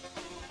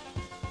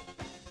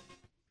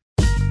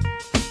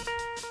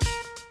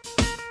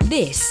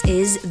 This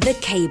is The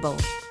Cable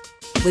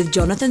with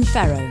Jonathan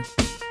Ferro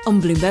on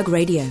Bloomberg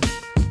Radio.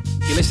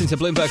 You're listening to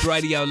Bloomberg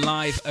Radio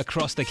live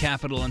across the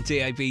capital on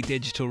DAB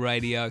Digital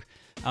Radio.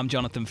 I'm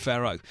Jonathan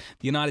Ferro.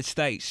 The United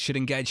States should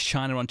engage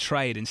China on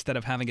trade instead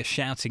of having a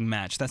shouting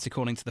match. That's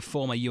according to the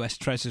former U.S.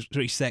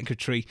 Treasury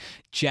Secretary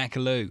Jack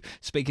Lew,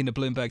 speaking to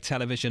Bloomberg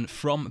Television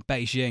from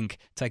Beijing.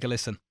 Take a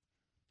listen.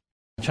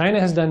 China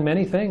has done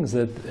many things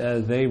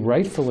that they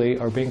rightfully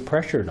are being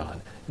pressured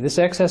on. This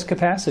excess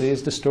capacity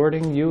is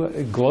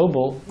distorting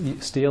global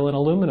steel and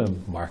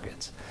aluminum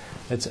markets.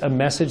 It's a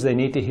message they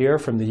need to hear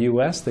from the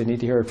U.S., they need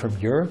to hear it from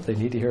Europe, they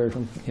need to hear it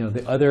from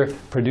the other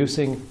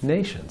producing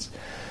nations.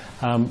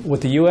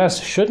 What the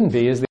U.S. shouldn't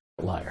be is the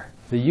outlier.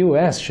 The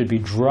U.S. should be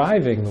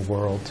driving the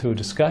world to a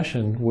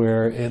discussion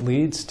where it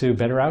leads to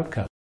better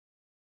outcomes.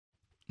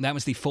 That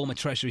was the former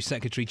Treasury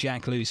Secretary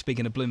Jack Lew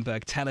speaking to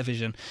Bloomberg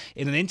Television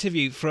in an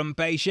interview from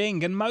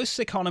Beijing. And most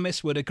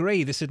economists would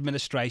agree this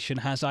administration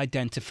has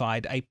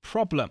identified a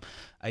problem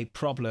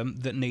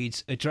that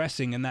needs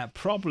addressing. And that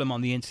problem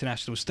on the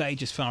international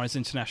stage, as far as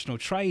international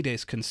trade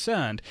is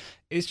concerned,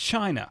 is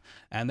China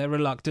and their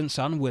reluctance,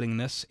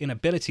 unwillingness,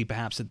 inability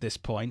perhaps at this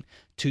point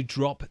to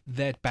drop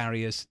their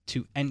barriers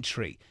to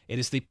entry. It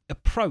is the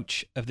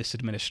approach of this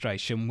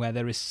administration where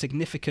there is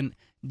significant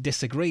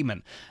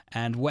disagreement,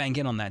 and weighing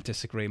in on that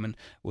disagreement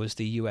was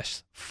the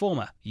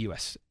former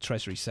US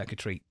Treasury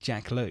Secretary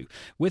Jack Lew.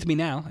 With me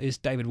now is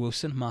David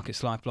Wilson,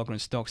 Markets Live blogger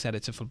and stocks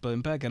editor for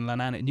Bloomberg, and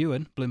Lana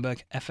Nguyen,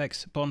 Bloomberg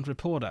FX bond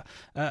reporter.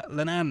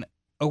 Lana,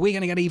 are we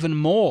going to get even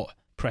more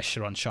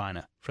pressure on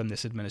China from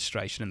this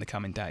administration in the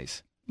coming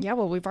days? Yeah,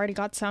 well, we've already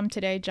got some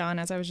today, John.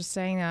 As I was just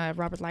saying,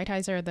 Robert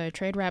Lighthizer, the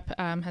trade rep,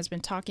 has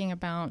been talking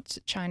about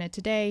China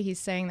today. He's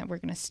saying that we're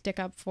going to stick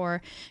up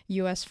for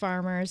U.S.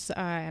 farmers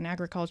and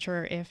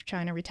agriculture if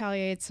China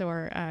retaliates,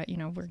 or,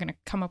 we're going to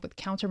come up with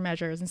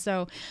countermeasures. And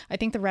so I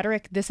think the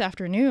rhetoric this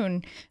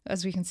afternoon,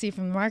 as we can see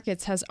from the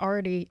markets, has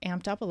already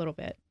amped up a little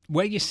bit.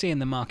 Where are you seeing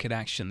the market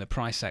action, the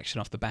price action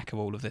off the back of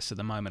all of this at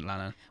the moment,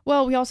 Lana?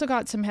 Well, we also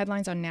got some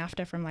headlines on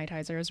NAFTA from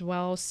Lighthizer as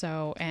well,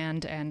 so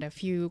and a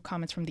few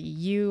comments from the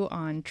EU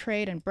on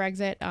trade and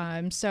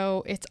Brexit.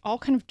 So it's all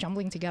kind of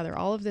jumbling together.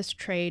 All of this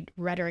trade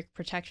rhetoric,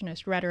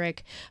 protectionist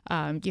rhetoric,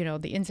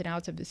 the ins and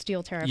outs of the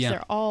steel tariffs,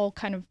 they're all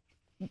kind of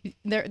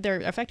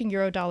they're affecting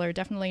euro dollar,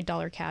 definitely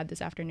dollar CAD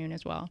this afternoon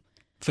as well.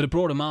 For the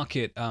broader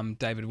market,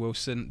 David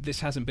Wilson,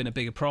 this hasn't been a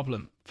bigger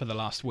problem for the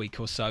last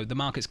week or so. The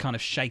market's kind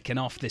of shaken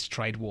off this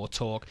trade war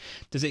talk.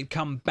 Does it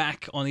come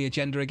back on the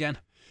agenda again?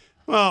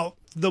 Well,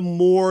 the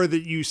more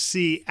that you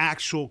see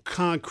actual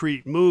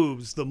concrete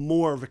moves, the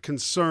more of a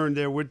concern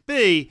there would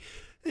be.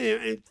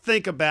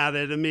 Think about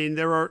it. I mean,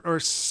 there are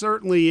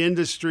certainly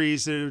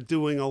industries that are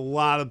doing a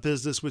lot of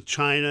business with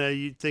China.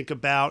 You think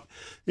about,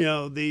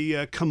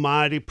 the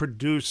commodity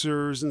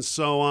producers and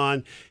so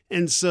on.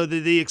 And so to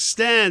the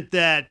extent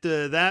that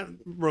that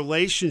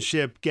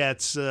relationship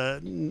gets,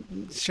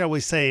 shall we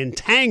say,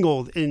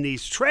 entangled in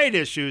these trade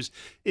issues,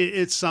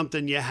 it's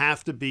something you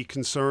have to be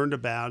concerned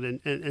about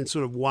and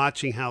sort of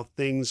watching how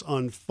things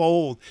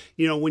unfold.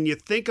 When you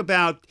think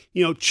about,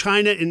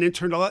 China and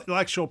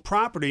intellectual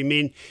property, I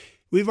mean,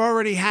 We've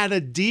already had a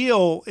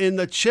deal in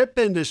the chip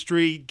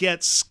industry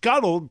get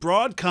scuttled.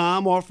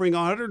 Broadcom offering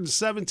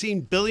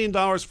 $117 billion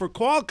for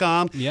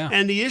Qualcomm. Yeah.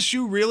 And the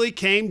issue really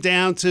came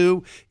down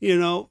to,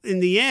 in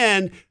the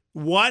end,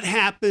 what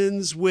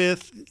happens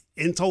with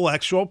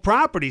intellectual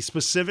property,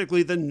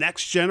 specifically the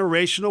next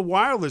generation of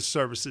wireless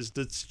services?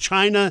 Does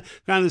China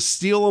kind of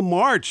steal a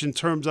march in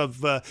terms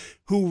of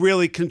who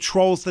really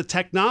controls the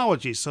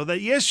technology? So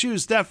the issue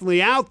is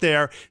definitely out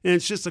there, and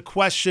it's just a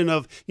question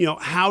of,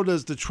 how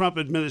does the Trump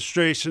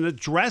administration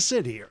address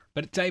it here?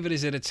 But David,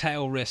 is it a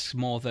tail risk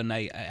more than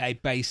a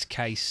base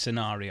case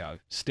scenario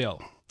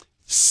still?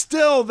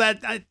 Still,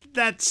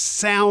 that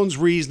sounds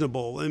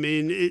reasonable. I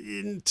mean,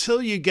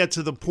 until you get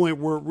to the point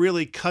where it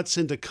really cuts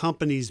into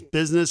companies'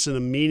 business in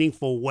a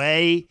meaningful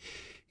way,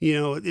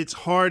 it's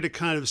hard to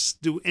kind of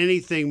do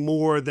anything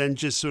more than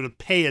just sort of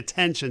pay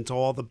attention to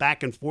all the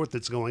back and forth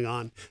that's going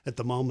on at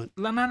the moment.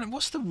 Lannan,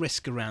 what's the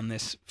risk around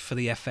this for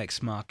the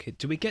FX market?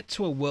 Do we get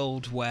to a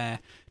world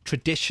where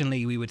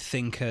traditionally we would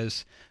think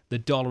as the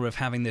dollar of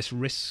having this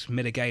risk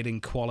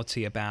mitigating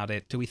quality about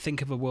it? Do we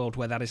think of a world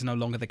where that is no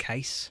longer the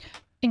case?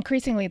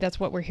 Increasingly, that's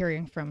what we're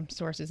hearing from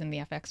sources in the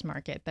FX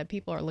market, that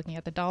people are looking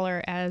at the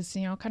dollar as,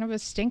 kind of a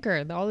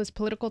stinker. All this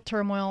political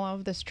turmoil, all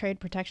of this trade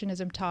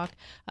protectionism talk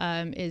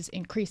is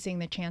increasing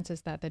the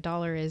chances that the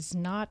dollar is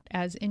not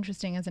as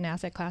interesting as an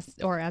asset class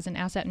or as an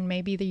asset, and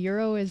maybe the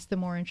euro is the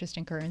more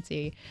interesting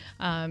currency.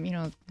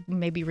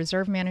 Maybe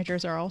reserve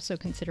managers are also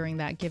considering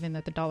that, given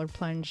that the dollar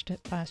plunged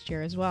last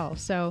year as well.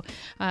 So,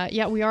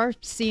 we are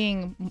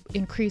seeing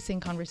increasing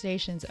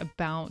conversations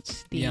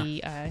about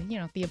the,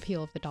 the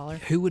appeal of the dollar.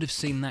 Who would have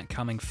seen that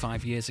coming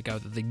 5 years ago,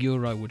 that the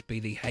euro would be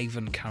the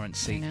haven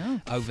currency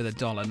over the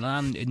dollar?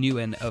 Lan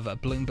Nguyen of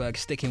Bloomberg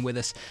sticking with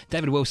us.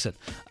 David Wilson,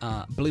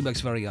 Bloomberg's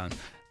very own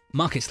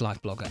Markets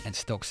Live blogger and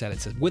stocks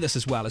editor, with us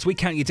as well as we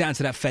count you down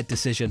to that Fed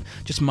decision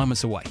just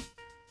moments away.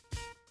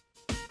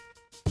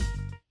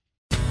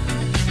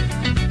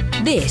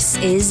 This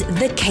is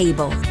The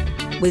Cable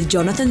with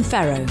Jonathan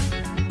Ferro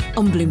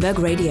on Bloomberg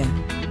Radio.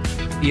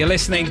 You're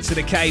listening to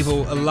The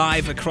Cable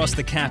live across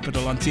the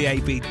capital on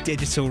DAB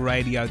Digital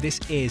Radio. This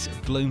is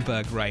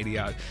Bloomberg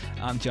Radio.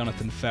 I'm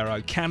Jonathan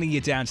Ferro, counting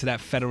you down to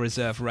that Federal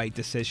Reserve rate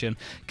decision,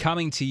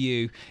 coming to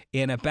you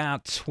in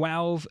about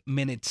 12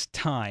 minutes'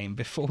 time.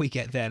 Before we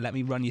get there, let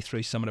me run you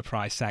through some of the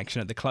price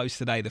action. At the close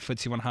today, the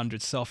FTSE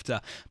 100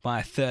 softer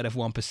by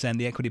 1/3%.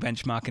 The equity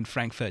benchmark in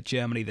Frankfurt,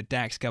 Germany, the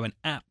DAX going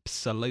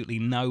absolutely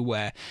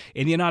nowhere.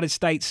 In the United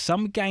States,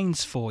 some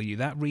gains for you.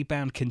 That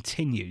rebound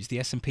continues. The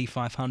S&P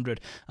 500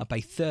 up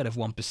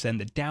 1/3%.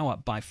 The Dow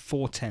up by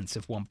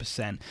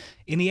 0.4%.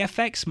 In the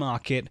FX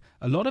market,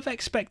 a lot of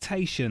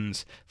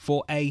expectations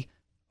for a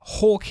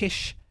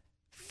hawkish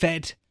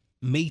Fed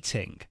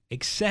meeting,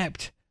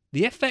 except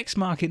the FX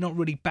market not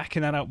really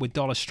backing that up with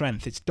dollar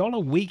strength. It's dollar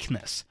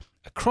weakness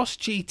across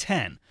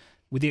G10,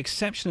 with the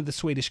exception of the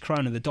Swedish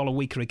krona, the dollar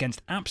weaker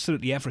against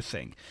absolutely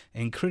everything,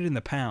 including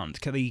the pound.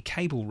 The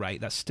cable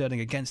rate, that's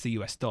sterling against the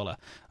US dollar,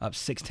 up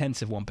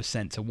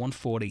 0.6% to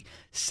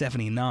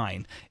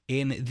 140.79.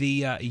 In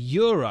the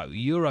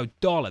euro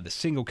dollar, the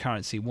single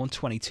currency,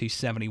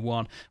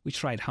 122.71. We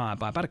trade higher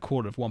by about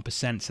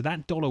 0.25%. So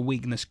that dollar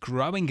weakness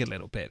growing a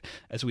little bit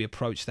as we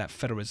approach that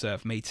Federal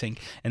Reserve meeting.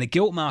 In the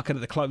gilt market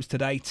at the close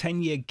today,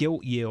 10-year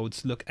gilt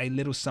yields look a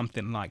little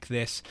something like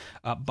this,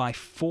 up by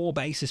 4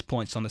 basis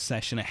points on the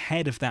session.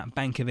 Ahead of that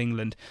Bank of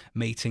England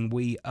meeting,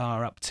 we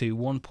are up to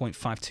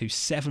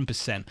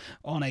 1.527%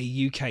 on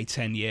a UK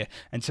 10-year.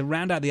 And to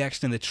round out the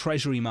action in the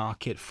Treasury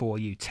market for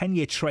you,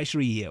 10-year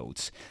Treasury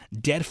yields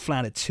dead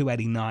flat at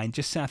 289,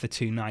 just south of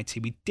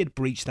 290. We did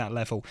breach that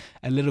level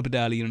a little bit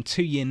earlier, and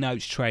 2-year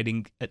notes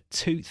trading at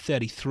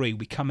 233.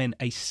 We come in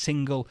a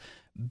single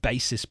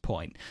basis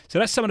point. So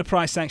that's some of the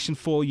price action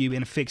for you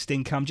in fixed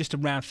income. Just to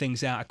round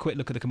things out, a quick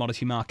look at the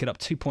commodity market, up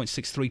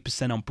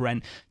 2.63% on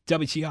Brent.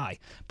 WTI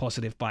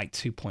positive by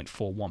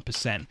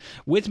 2.41%.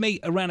 With me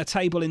around a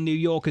table in New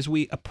York as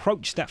we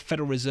approach that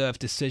Federal Reserve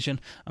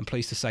decision, I'm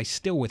pleased to say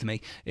still with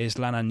me is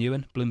Lannan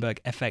Nguyen, Bloomberg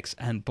FX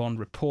and bond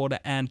reporter,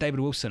 and David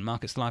Wilson,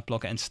 Markets Live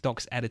blogger and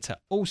stocks editor,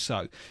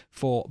 also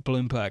for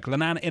Bloomberg.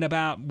 Lannan, in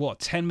about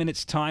 10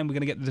 minutes time we're going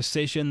to get the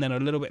decision. Then a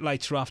little bit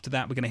later after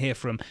that we're going to hear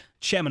from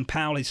Chairman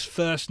Powell, his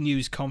first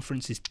news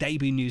conference, his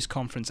debut news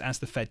conference as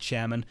the Fed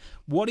chairman.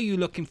 What are you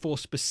looking for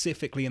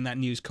specifically in that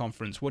news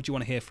conference? What do you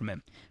want to hear from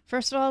him?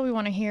 First of all, we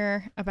want to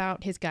hear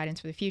about his guidance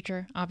for the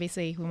future.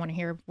 Obviously, we want to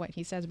hear what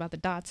he says about the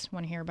dots. We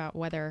want to hear about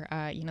whether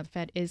the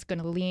Fed is going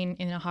to lean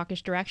in a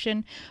hawkish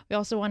direction. We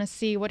also want to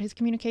see what his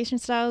communication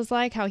style is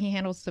like, how he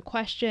handles the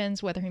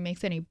questions, whether he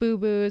makes any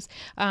boo-boos.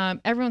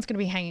 Everyone's going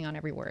to be hanging on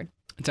every word.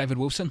 David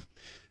Wilson.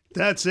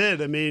 That's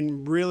it. I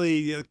mean,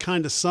 really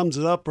kind of sums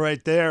it up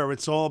right there.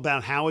 It's all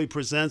about how he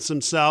presents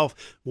himself,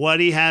 what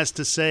he has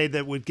to say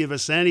that would give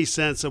us any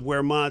sense of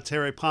where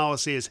monetary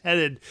policy is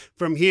headed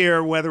from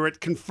here, whether it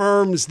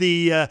confirms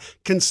the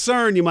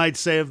concern, you might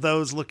say, of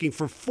those looking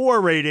for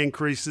 4 rate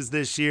increases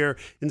this year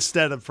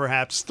instead of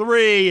perhaps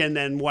 3, and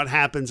then what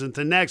happens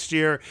into next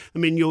year. I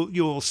mean,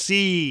 you'll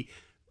see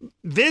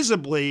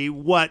visibly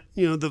what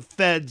the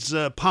Fed's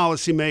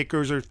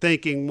policymakers are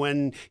thinking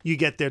when you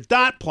get their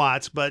dot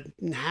plots, but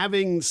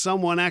having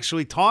someone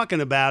actually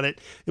talking about it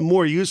and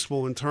more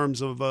useful in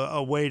terms of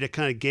a way to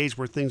kind of gauge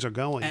where things are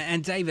going.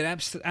 And David,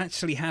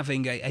 actually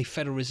having a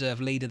Federal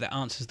Reserve leader that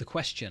answers the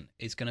question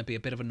is going to be a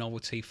bit of a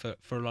novelty for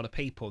a lot of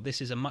people.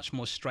 This is a much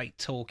more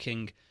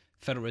straight-talking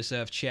Federal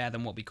Reserve chair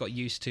than what we got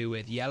used to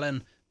with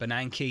Yellen,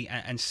 Bernanke,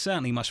 and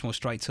certainly much more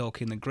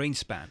straight-talking than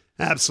Greenspan.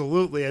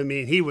 Absolutely. I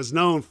mean, he was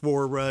known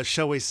for,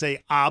 shall we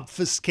say,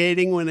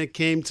 obfuscating when it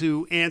came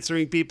to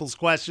answering people's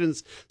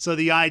questions. So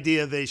the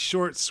idea of a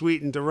short,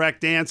 sweet, and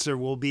direct answer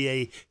will be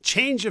a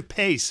change of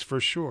pace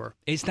for sure.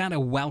 Is that a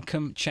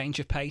welcome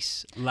change of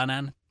pace,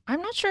 Lannan?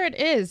 I'm not sure it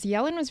is.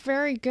 Yellen was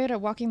very good at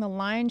walking the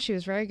line. She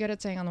was very good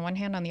at saying on the one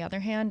hand, on the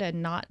other hand,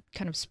 and not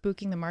kind of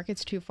spooking the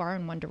markets too far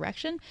in one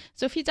direction.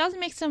 So if he does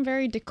make some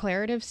very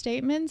declarative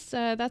statements,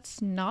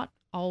 that's not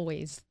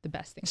always the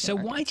best thing. So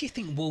why do you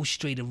think Wall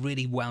Street are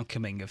really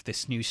welcoming of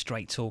this new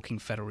straight-talking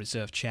Federal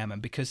Reserve chairman?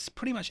 Because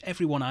pretty much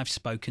everyone I've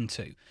spoken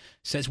to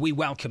says we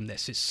welcome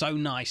this. It's so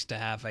nice to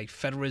have a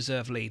Federal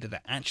Reserve leader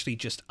that actually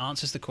just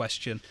answers the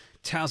question,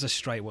 tells us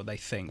straight what they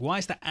think. Why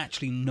is that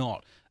actually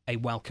not a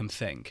welcome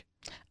thing?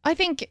 I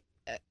think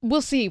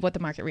we'll see what the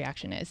market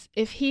reaction is.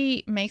 If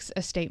he makes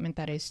a statement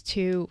that is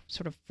too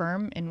sort of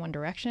firm in one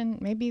direction,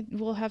 maybe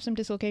we'll have some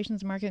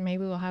dislocations in the market.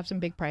 Maybe we'll have some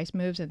big price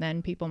moves, and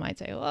then people might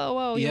say, "Oh,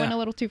 whoa, you went a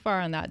little too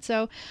far on that."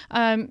 So,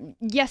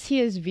 yes,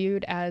 he is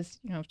viewed as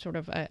sort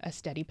of a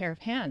steady pair of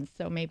hands.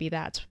 So maybe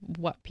that's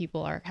what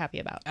people are happy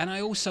about. And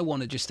I also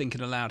want to just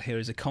thinking aloud here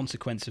as a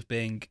consequence of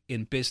being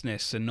in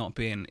business and not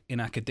being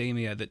in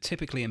academia, that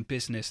typically in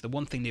business, the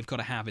one thing you've got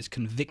to have is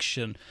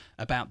conviction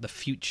about the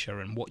future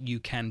and what you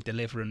can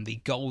deliver and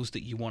the goals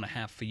that you want to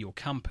have for your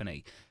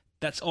company.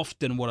 That's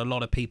often what a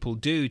lot of people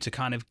do to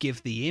kind of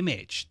give the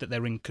image that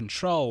they're in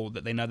control,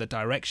 that they know the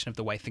direction of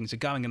the way things are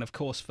going. And of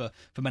course, for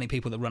many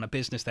people that run a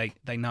business,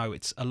 they know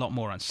it's a lot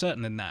more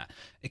uncertain than that.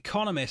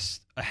 Economists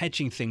are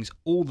hedging things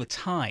all the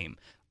time.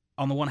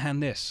 On the one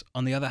hand, this,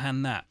 on the other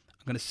hand, that.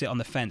 I'm going to sit on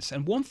the fence.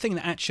 And one thing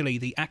that actually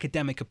the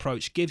academic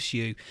approach gives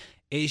you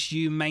is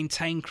you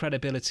maintain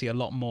credibility a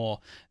lot more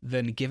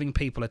than giving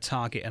people a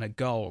target and a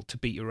goal to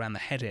beat you around the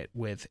head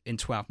with in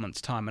 12 months'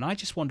 time. And I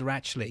just wonder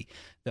actually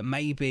that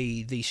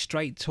maybe the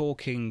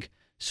straight-talking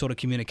sort of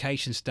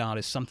communication style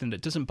is something that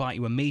doesn't bite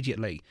you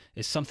immediately.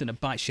 It's something that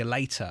bites you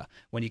later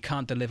when you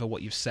can't deliver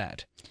what you've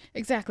said.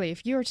 Exactly.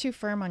 If you're too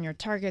firm on your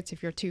targets,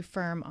 if you're too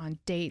firm on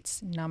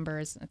dates,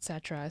 numbers,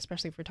 etc.,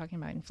 especially if we're talking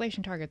about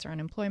inflation targets or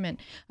unemployment,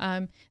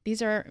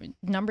 these are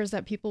numbers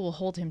that people will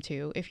hold him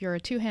to. If you're a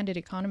two-handed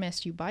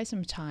economist, you buy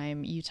some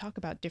time, you talk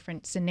about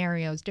different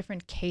scenarios,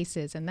 different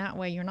cases, and that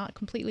way you're not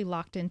completely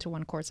locked into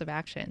one course of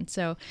action.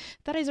 So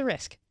that is a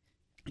risk.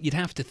 You'd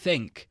have to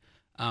think,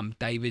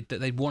 David, that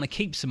they'd want to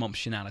keep some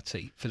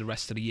optionality for the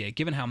rest of the year,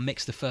 given how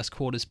mixed the first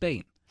quarter's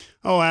been.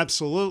 Oh,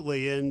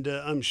 absolutely. And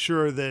I'm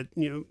sure that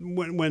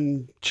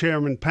when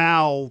Chairman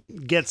Powell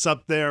gets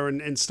up there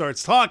and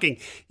starts talking,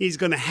 he's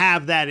going to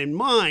have that in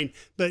mind.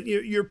 But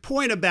your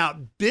point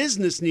about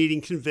business needing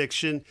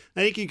conviction,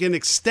 I think you can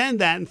extend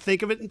that and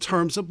think of it in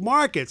terms of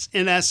markets.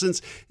 In essence,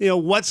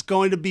 what's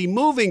going to be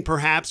moving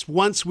perhaps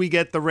once we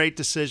get the rate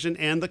decision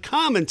and the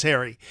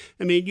commentary.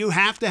 I mean, you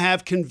have to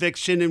have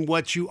conviction in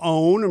what you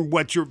own or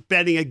what you're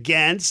betting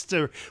against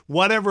or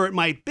whatever it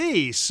might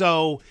be.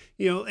 So,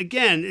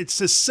 again, it's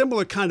a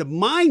similar kind of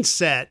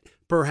mindset,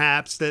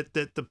 perhaps, that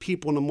the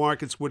people in the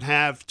markets would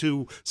have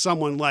to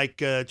someone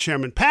like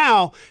Chairman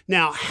Powell.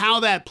 Now, how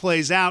that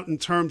plays out in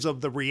terms of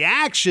the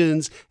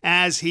reactions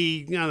as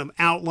he kind of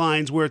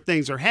outlines where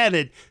things are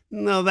headed,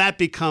 no, that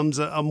becomes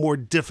a more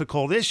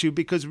difficult issue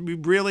because we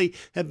really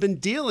have been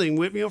dealing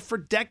with, for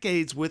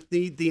decades with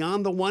the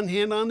on the one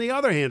hand, on the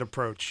other hand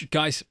approach.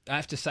 Guys, I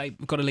have to say,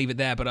 we've got to leave it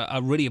there, but I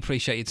really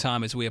appreciate your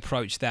time as we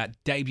approach that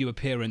debut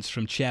appearance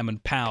from Chairman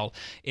Powell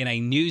in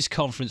a news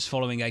conference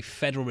following a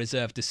Federal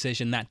Reserve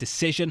decision. That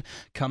decision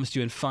comes to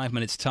you in 5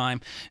 minutes' time.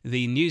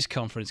 The news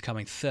conference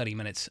coming 30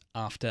 minutes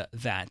after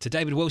that. To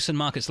David Wilson,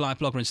 Markets Live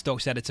blogger and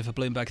stocks editor for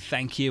Bloomberg,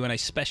 thank you, and a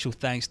special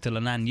thanks to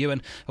Lannan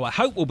Ewan, who I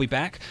hope will be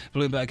back,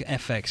 Bloomberg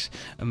FX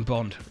and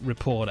bond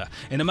reporter.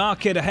 In the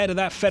market ahead of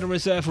that Federal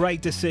Reserve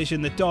rate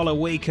decision, the dollar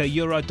weaker,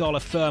 euro dollar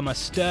firmer,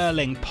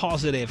 sterling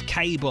positive,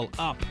 cable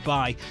up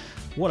by,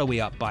 what are we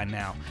up by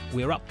now?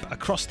 We're up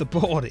across the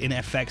board in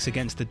FX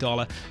against the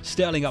dollar,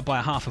 sterling up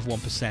by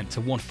 0.5%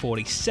 to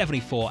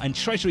 140.74, and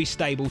Treasury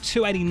stable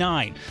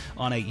 289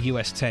 on a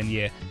US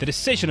 10-year. The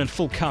decision and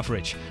full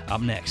coverage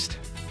up next.